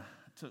want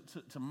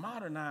to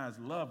modernize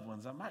loved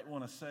ones. I might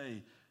want to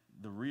say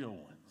the real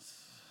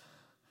ones.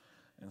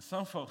 And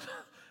some folks,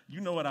 you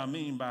know what I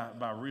mean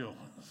by real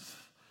ones.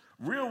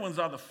 Real ones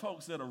are the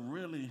folks that are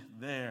really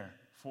there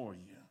for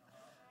you.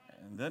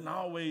 And doesn't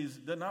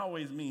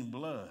always mean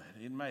blood.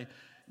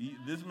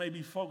 This may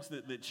be folks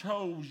that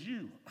chose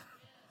you.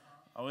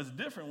 Oh, it's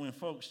different when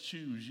folks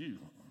choose you.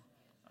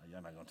 Oh,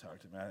 y'all not going to talk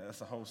to me.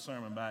 That's a whole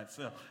sermon by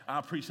itself.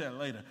 I'll preach that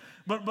later.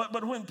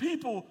 But when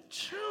people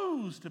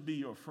choose to be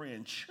your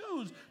friend,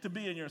 choose to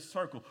be in your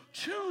circle,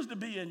 choose to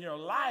be in your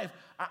life,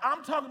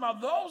 I'm talking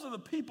about those are the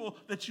people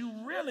that you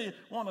really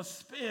want to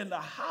spend a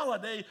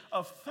holiday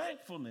of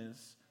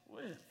thankfulness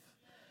with.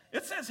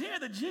 It says here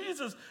that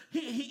Jesus,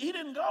 he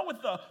didn't go with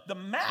the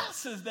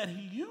masses that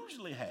he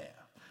usually has.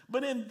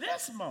 But in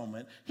this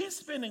moment, he's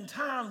spending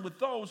time with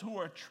those who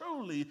are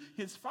truly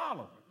his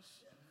followers.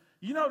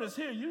 You notice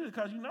here,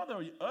 because you know there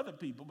are other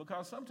people,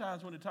 because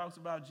sometimes when it talks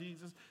about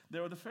Jesus,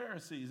 there were the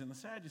Pharisees and the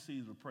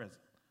Sadducees were present.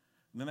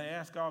 And then they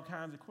ask all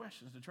kinds of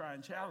questions to try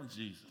and challenge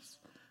Jesus.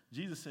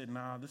 Jesus said,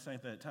 nah, this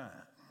ain't that time.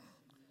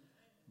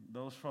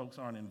 Those folks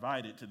aren't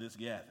invited to this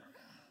gathering.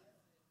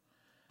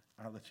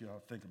 I'll let you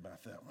all think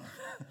about that one.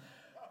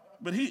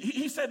 But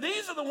he said,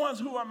 these are the ones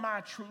who are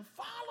my true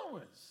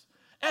followers.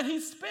 And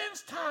he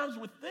spends times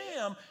with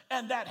them,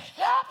 and that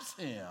helps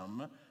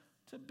him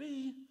to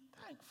be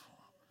thankful.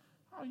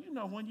 Oh, you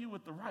know, when you're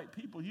with the right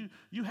people,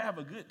 you have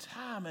a good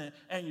time,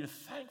 and you're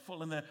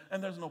thankful, and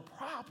there's no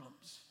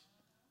problems.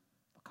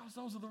 Because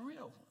those are the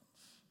real ones.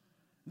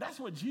 That's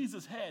what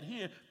Jesus had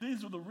here.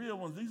 These are the real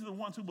ones. These are the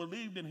ones who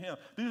believed in him.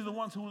 These are the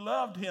ones who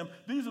loved him.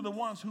 These are the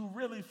ones who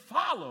really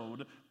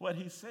followed what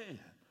he said.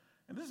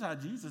 And this is how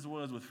Jesus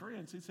was with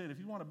friends. He said, if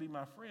you want to be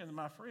my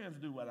friends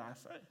do what I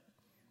say.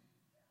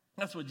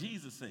 That's what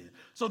Jesus said.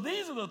 So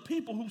these are the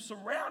people who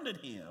surrounded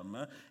him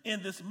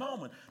in this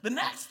moment. The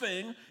next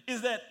thing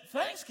is that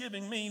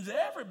Thanksgiving means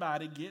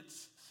everybody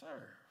gets served.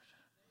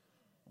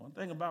 One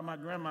thing about my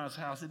grandma's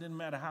house, it didn't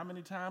matter how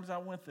many times I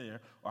went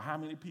there or how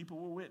many people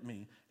were with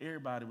me,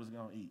 everybody was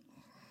going to eat.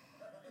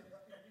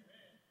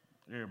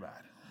 Everybody.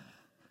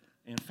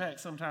 In fact,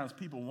 sometimes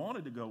people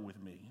wanted to go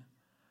with me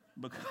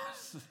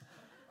because,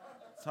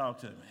 talk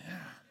to me,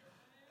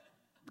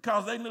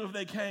 because they knew if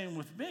they came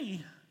with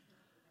me,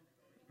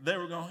 they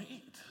were going to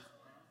eat.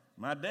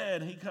 My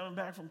dad, he coming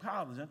back from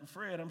college, Uncle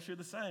Fred, I'm sure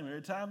the same.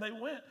 Every time they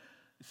went,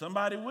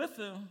 somebody with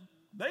them,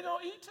 they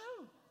going to eat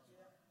too.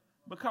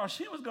 Because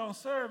she was going to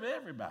serve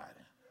everybody.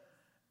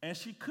 And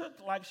she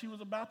cooked like she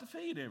was about to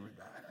feed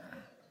everybody.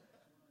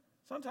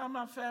 Sometimes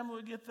my family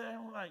would get there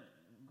and we're like,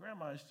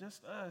 Grandma, it's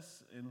just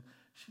us. And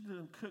she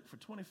didn't cook for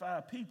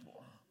 25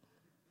 people.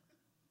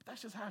 But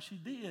that's just how she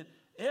did.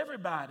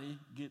 Everybody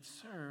gets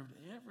served.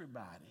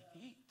 Everybody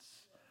eats.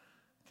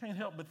 Can't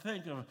help but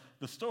think of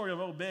the story of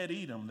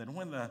Obed-Edom, that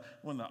when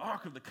the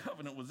Ark of the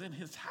Covenant was in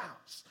his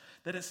house,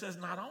 that it says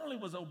not only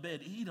was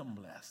Obed-Edom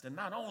blessed, and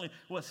not only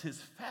was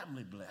his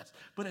family blessed,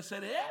 but it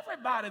said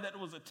everybody that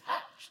was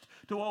attached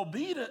to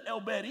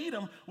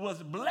Obed-Edom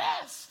was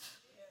blessed.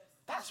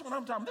 That's what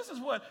I'm talking about. This is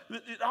what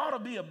it ought to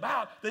be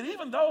about, that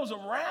even those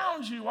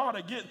around you ought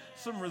to get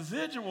some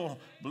residual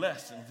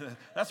blessings.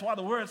 That's why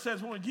the word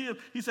says when we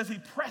give, he says he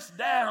pressed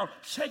down,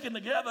 shaken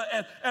together,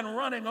 and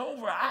running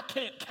over. I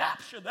can't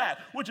capture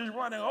that, which is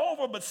running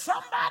over, but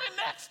somebody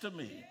next to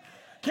me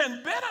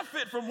can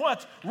benefit from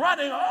what's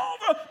running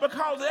over,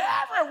 because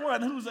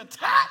everyone who's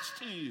attached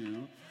to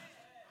you,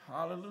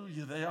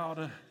 hallelujah, they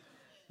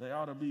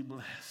ought to be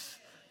blessed.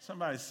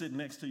 Somebody sitting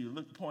next to you,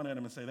 point at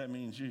them and say, that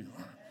means you.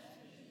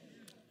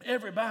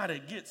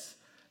 Everybody gets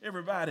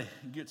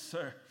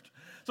served.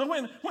 So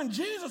when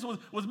Jesus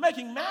was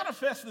making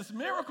manifest this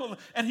miracle,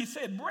 and he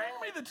said, bring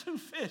me the 2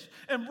 fish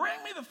and bring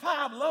me the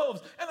 5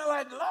 loaves, and they're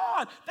like,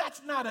 Lord,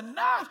 that's not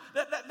enough.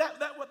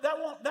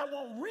 That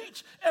won't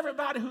reach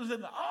everybody who's in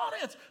the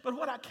audience. But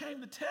what I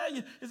came to tell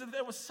you is that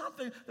there was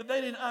something that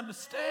they didn't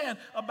understand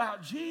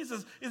about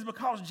Jesus, is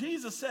because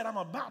Jesus said, I'm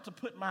about to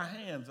put my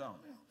hands on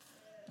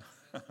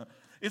him.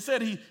 It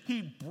said he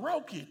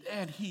broke it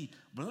and he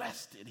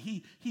blessed it.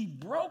 He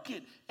broke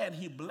it and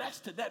he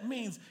blessed it. That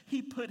means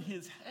he put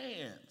his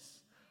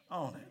hands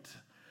on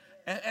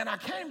it. And I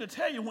came to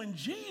tell you, when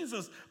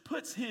Jesus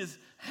puts his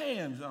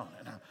hands on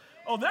it,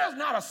 there's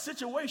not a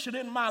situation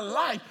in my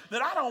life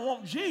that I don't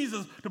want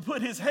Jesus to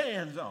put his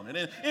hands on it.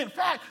 And in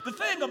fact, the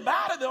thing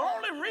about it, the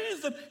only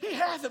reason he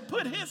hasn't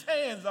put his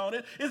hands on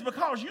it is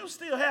because you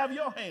still have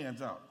your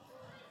hands on it.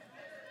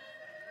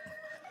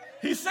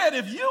 He said,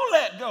 if you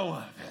let go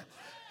of it,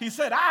 he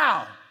said,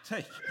 I'll take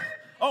it.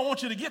 I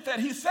want you to get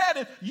that. He said,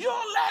 if you'll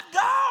let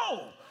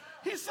go,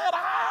 he said,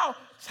 I'll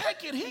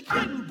take it. He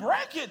couldn't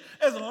break it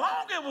as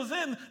long as it was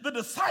in the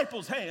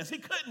disciples' hands. He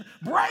couldn't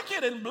break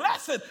it and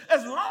bless it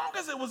as long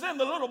as it was in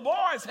the little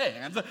boy's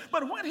hands.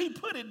 But when he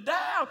put it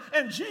down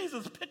and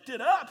Jesus picked it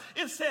up,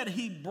 it said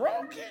he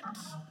broke it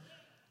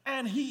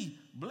and he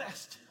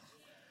blessed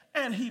it.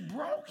 And he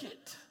broke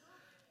it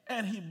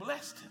and he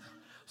blessed it.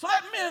 So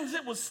that means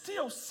it was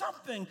still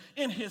something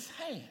in his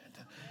hand.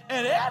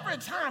 And every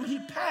time he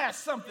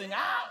passed something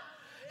out,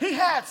 he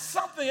had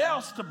something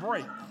else to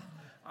break.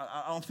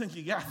 I don't think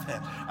you got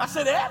that. I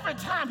said every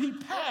time he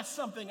passed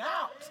something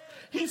out,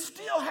 he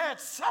still had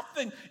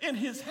something in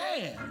his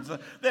hands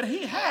that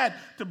he had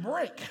to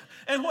break.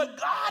 And what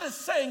God is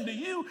saying to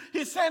you,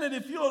 he's saying that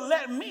if you'll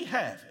let me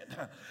have it.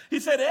 He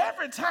said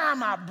every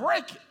time I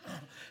break it,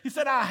 he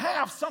said, I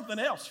have something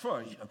else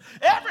for you.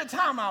 Every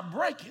time I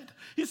break it,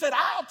 he said,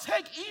 I'll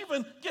take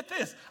even, get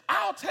this,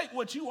 I'll take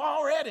what you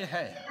already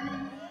have.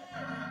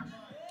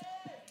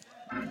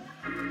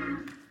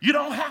 You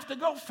don't have to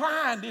go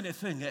find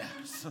anything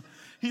else.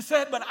 He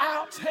said, but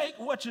I'll take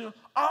what you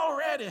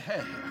already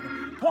have.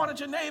 Point at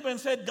your neighbor and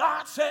said,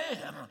 God said,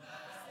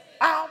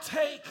 I'll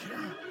take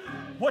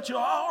what you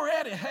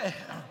already have.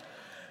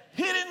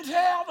 He didn't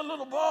tell the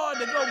little boy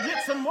to go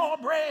get some more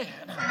bread.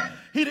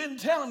 He didn't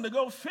tell him to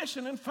go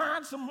fishing and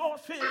find some more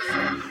fish.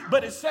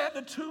 But he said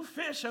the 2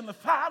 fish and the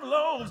 5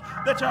 loaves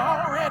that you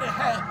already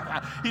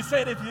have. He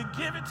said, if you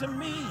give it to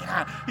me,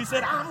 he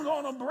said, I'm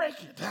going to break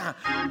it.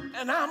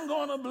 And I'm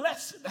going to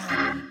bless it.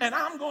 And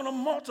I'm going to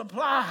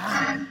multiply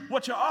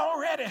what you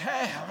already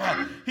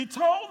have. He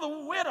told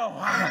the widow,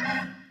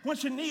 when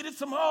she needed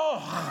some oil,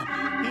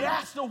 he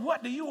asked her,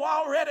 what do you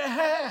already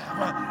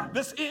have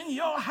that's in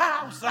your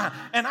house?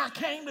 And I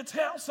came to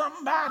tell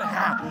somebody,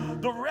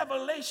 the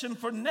revelation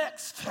for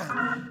next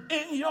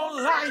in your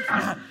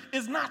life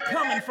is not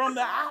coming from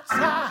the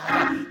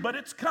outside, but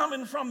it's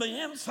coming from the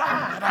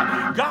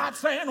inside. God's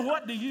saying,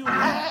 what do you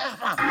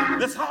have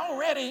that's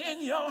already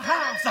in your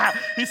house?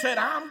 He said,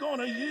 I'm going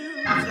to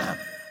use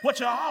what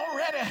you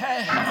already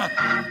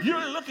have.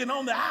 You're looking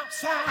on the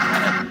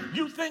outside.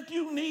 You think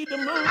you need to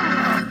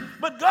move.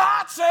 But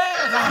God said,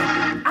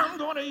 I'm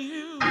going to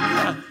use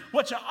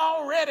what you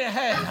already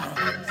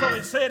have. So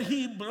he said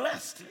he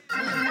blessed it.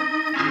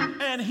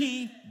 And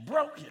he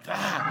broke it.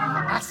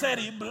 I said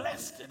he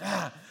blessed it.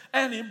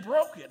 And he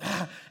broke it.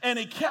 And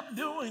he kept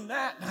doing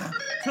that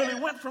till he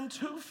went from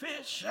 2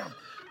 fish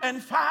and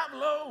 5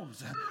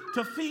 loaves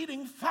to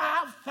feeding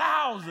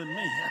 5,000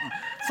 men.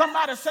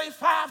 Somebody say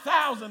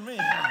 5,000 men.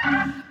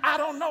 I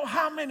don't know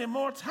how many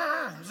more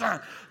times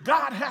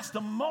God has to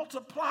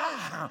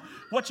multiply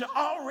what you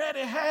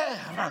already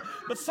have.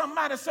 But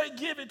somebody say,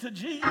 give it to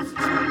Jesus.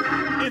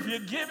 If you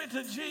give it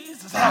to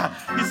Jesus,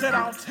 he said,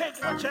 I'll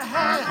take what you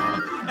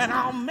have and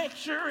I'll make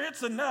sure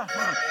it's enough.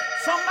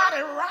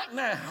 Somebody right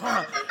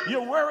now,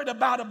 you're worried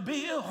about a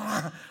bill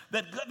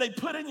that they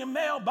put in your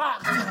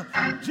mailbox.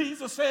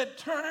 Jesus said,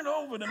 turn it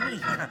over to me.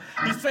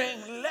 He's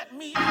saying, let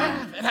me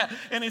have it.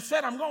 And he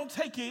said, I'm going to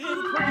take your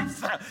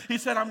increase. He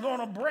said, I'm going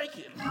to break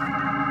it.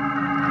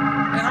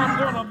 And I'm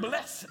going to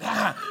bless it.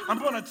 I'm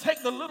going to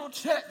take the little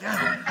check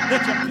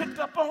that you picked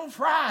up on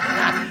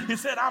Friday. He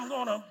said, I'm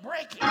going to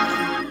break it.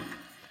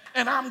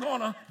 And I'm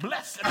going to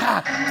bless it.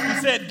 He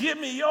said, give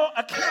me your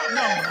account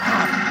number.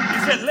 He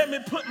said, let me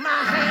put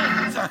my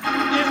hands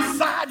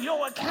inside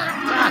your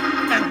account.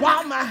 And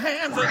while my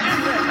hands are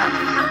in there,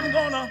 I'm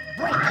going to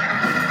break it.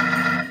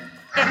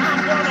 And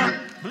I'm going to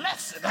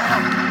bless it.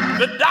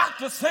 The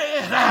doctor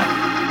said,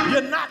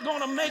 you're not going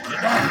to make it.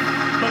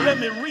 But let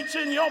me reach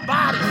in your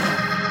body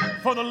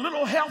for the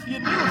little health you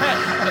do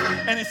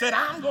have. And he said,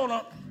 I'm going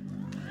to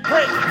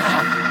break it.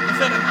 He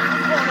said, and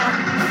I'm going to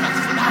bless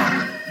it.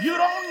 You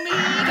don't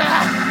need to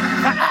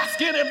ask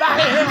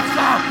anybody else.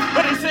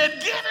 But he said,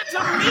 give it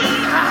to me.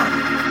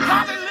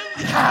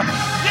 Hallelujah.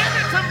 Give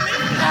it to me.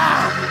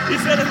 He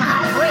said, and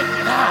I'll break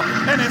it.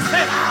 And he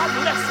said, I'll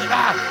bless it.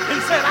 He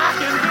said, I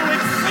can do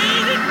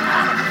exceeding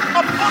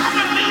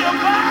abundantly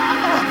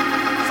above.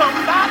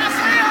 Somebody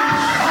say,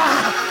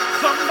 oh.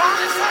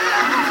 Somebody say,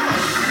 oh.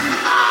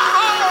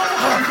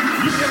 Oh.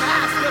 You can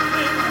ask a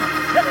thing.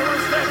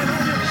 Everyone standing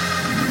on you.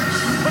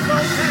 Put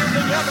those hands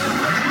together and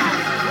look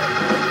out.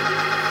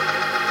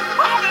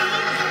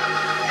 Hallelujah.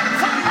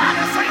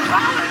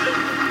 Hallelujah.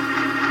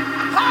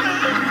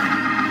 Hallelujah.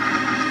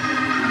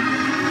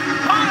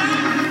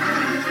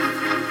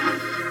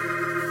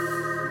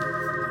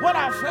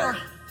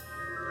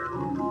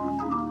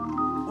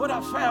 What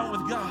I found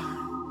with God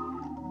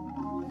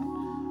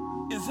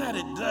is that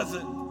it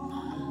doesn't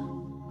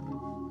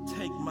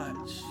take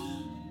much.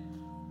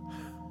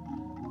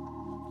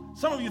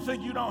 Some of you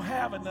think you don't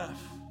have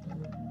enough,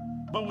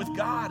 but with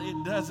God, it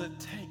doesn't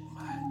take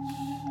much.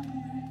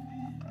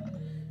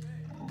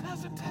 It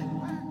doesn't take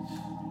much.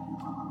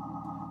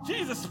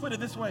 Jesus put it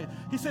this way.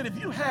 He said, if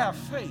you have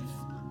faith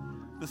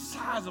the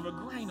size of a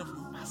grain of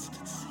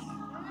mustard seed,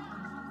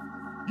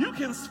 you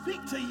can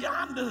speak to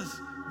yonder's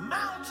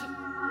mountain.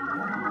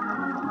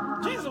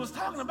 Jesus was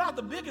talking about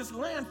the biggest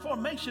land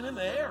formation in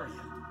the area.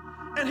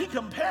 And he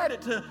compared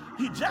it to,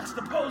 he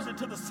juxtaposed it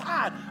to the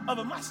side of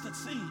a mustard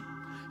seed.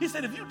 He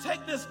said, if you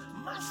take this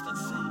mustard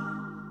seed,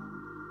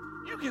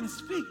 you can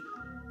speak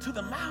to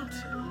the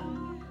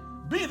mountain.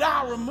 Be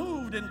thou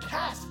removed and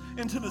cast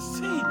into the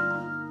sea,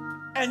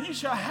 and you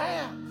shall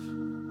have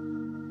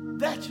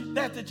that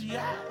you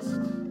asked.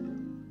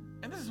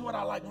 And this is what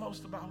I like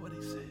most about what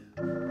he said.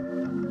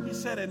 He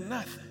said, and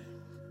nothing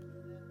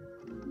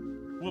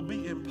will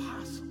be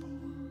impossible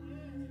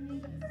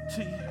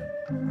to you.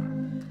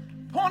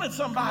 Point at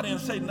somebody and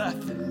say,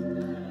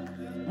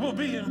 nothing will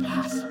be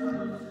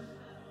impossible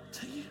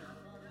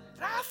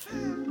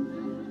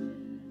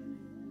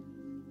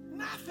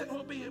Nothing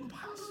will be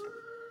impossible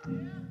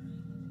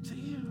to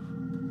you.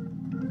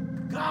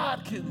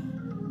 God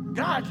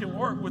can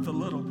work with a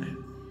little bit.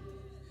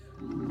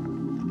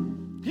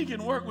 He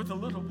can work with a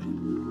little bit.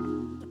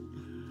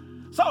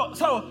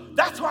 So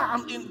that's why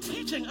I'm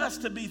teaching us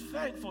to be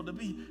thankful, to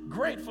be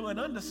grateful, and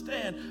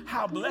understand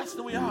how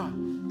blessed we are.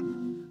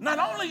 Not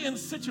only in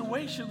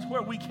situations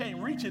where we can't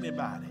reach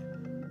anybody.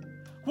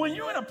 When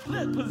you're in a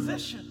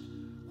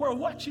position where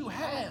what you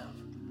have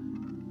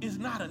is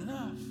not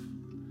enough,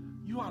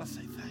 you ought to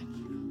say thank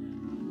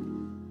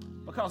you.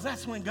 Because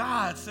that's when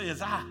God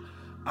says,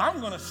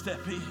 I'm going to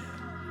step in.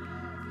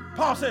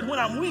 Paul said, when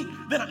I'm weak,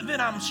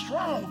 then I'm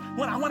strong.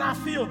 When I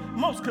feel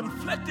most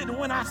conflicted,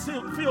 when I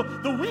feel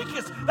the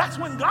weakest, that's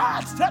when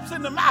God steps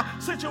into my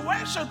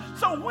situation.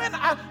 So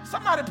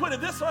somebody put it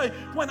this way,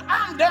 when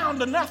I'm down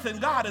to nothing,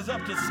 God is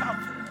up to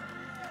something.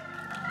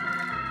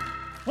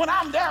 When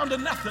I'm down to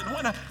nothing,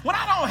 when I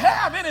don't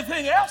have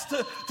anything else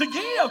to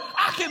give,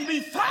 I can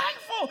be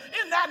thankful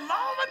in that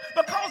moment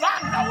because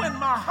I know in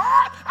my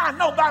heart, I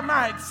know by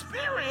my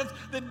experience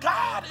that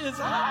God is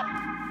up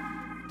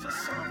to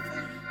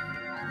something.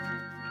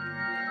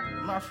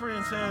 My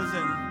friend says,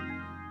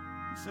 and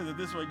he says it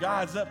this way,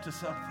 God's up to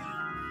something,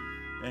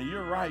 and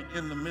you're right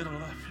in the middle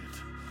of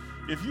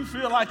it. If you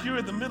feel like you're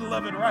in the middle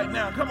of it right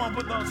now, come on,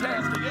 put those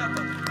hands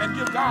together and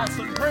give God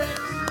some praise.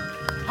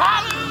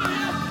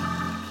 Hallelujah!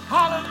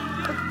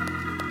 Hallelujah!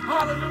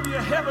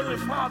 Hallelujah! Heavenly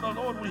Father,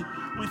 Lord, we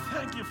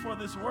thank you for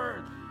this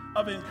word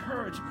of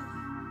encouragement.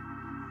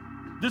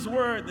 This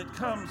word that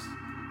comes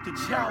to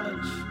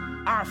challenge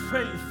our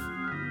faith,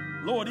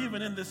 Lord,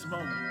 even in this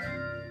moment.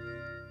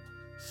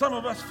 Some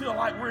of us feel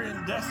like we're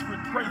in desperate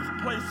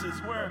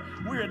places where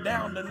we're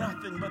down to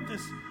nothing, but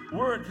this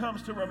word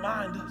comes to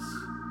remind us,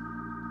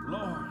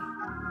 Lord,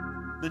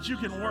 that you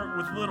can work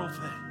with little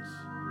things.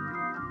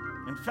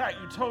 In fact,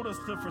 you told us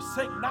to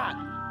forsake not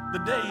the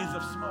days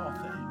of small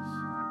things.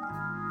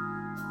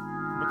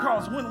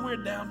 Because when we're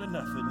down to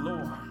nothing,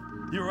 Lord,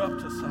 you're up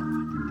to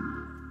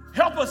something.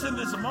 Help us in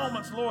these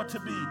moments, Lord, to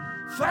be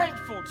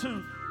thankful,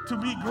 to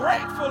be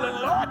grateful, and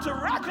Lord, to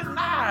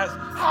recognize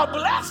how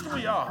blessed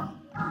we are.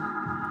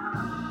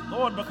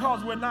 Lord,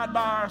 because we're not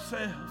by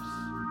ourselves,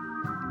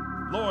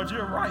 Lord,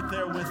 you're right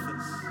there with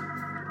us.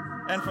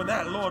 And for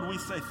that, Lord, we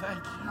say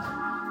thank you.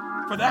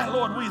 For that,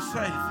 Lord, we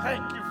say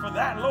thank you. For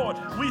that, Lord,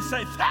 we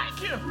say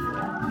thank you.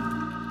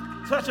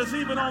 Touch us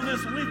even on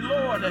this week,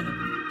 Lord, and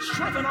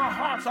strengthen our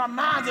hearts, our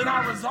minds, and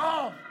our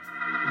resolve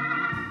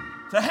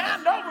to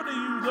hand over to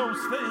you those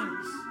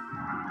things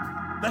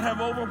that have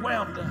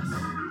overwhelmed us.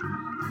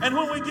 And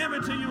when we give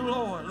it to you,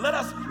 Lord, let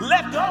us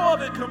let go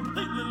of it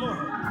completely,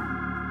 Lord.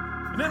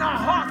 And then our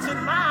hearts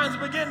and minds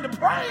begin to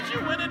praise you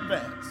in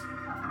advance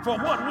for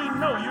what we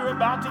know you're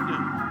about to do.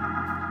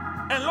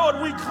 And Lord,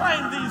 we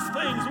claim these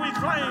things. We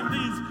claim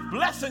these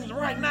blessings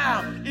right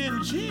now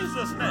in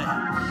Jesus' name.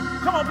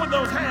 Come on, put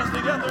those hands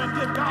together and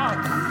give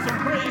God some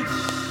praise.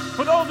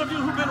 For those of you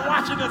who've been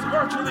watching us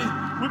virtually,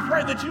 we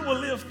pray that you will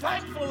live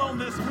thankful on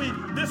this week,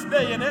 this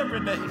day, and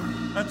every day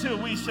until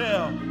we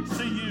shall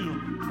see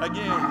you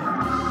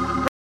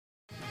again.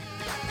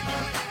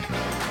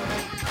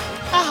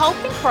 I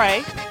hope and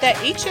pray that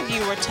each of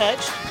you were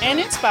touched and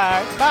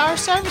inspired by our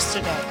service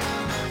today.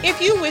 If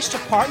you wish to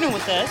partner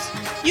with us,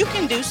 you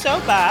can do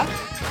so by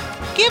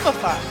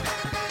Giveify.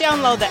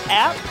 Download the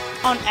app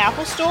on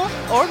Apple Store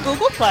or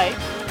Google Play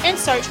and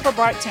search for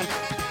Bright Temple.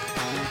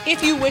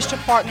 If you wish to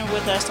partner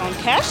with us on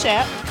Cash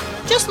App,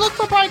 just look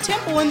for Bright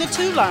Temple in the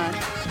 2 line,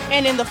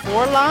 and in the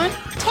 4 line,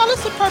 tell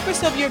us the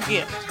purpose of your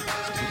gift.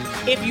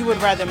 If you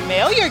would rather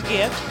mail your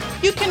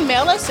gift, you can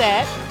mail us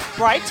at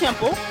Bright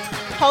Temple,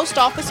 Post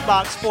Office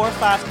Box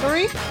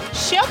 453,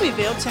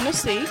 Shelbyville,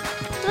 Tennessee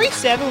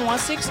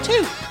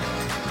 37162.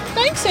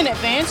 Thanks in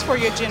advance for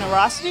your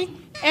generosity,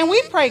 and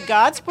we pray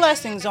God's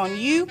blessings on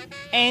you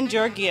and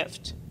your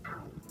gift.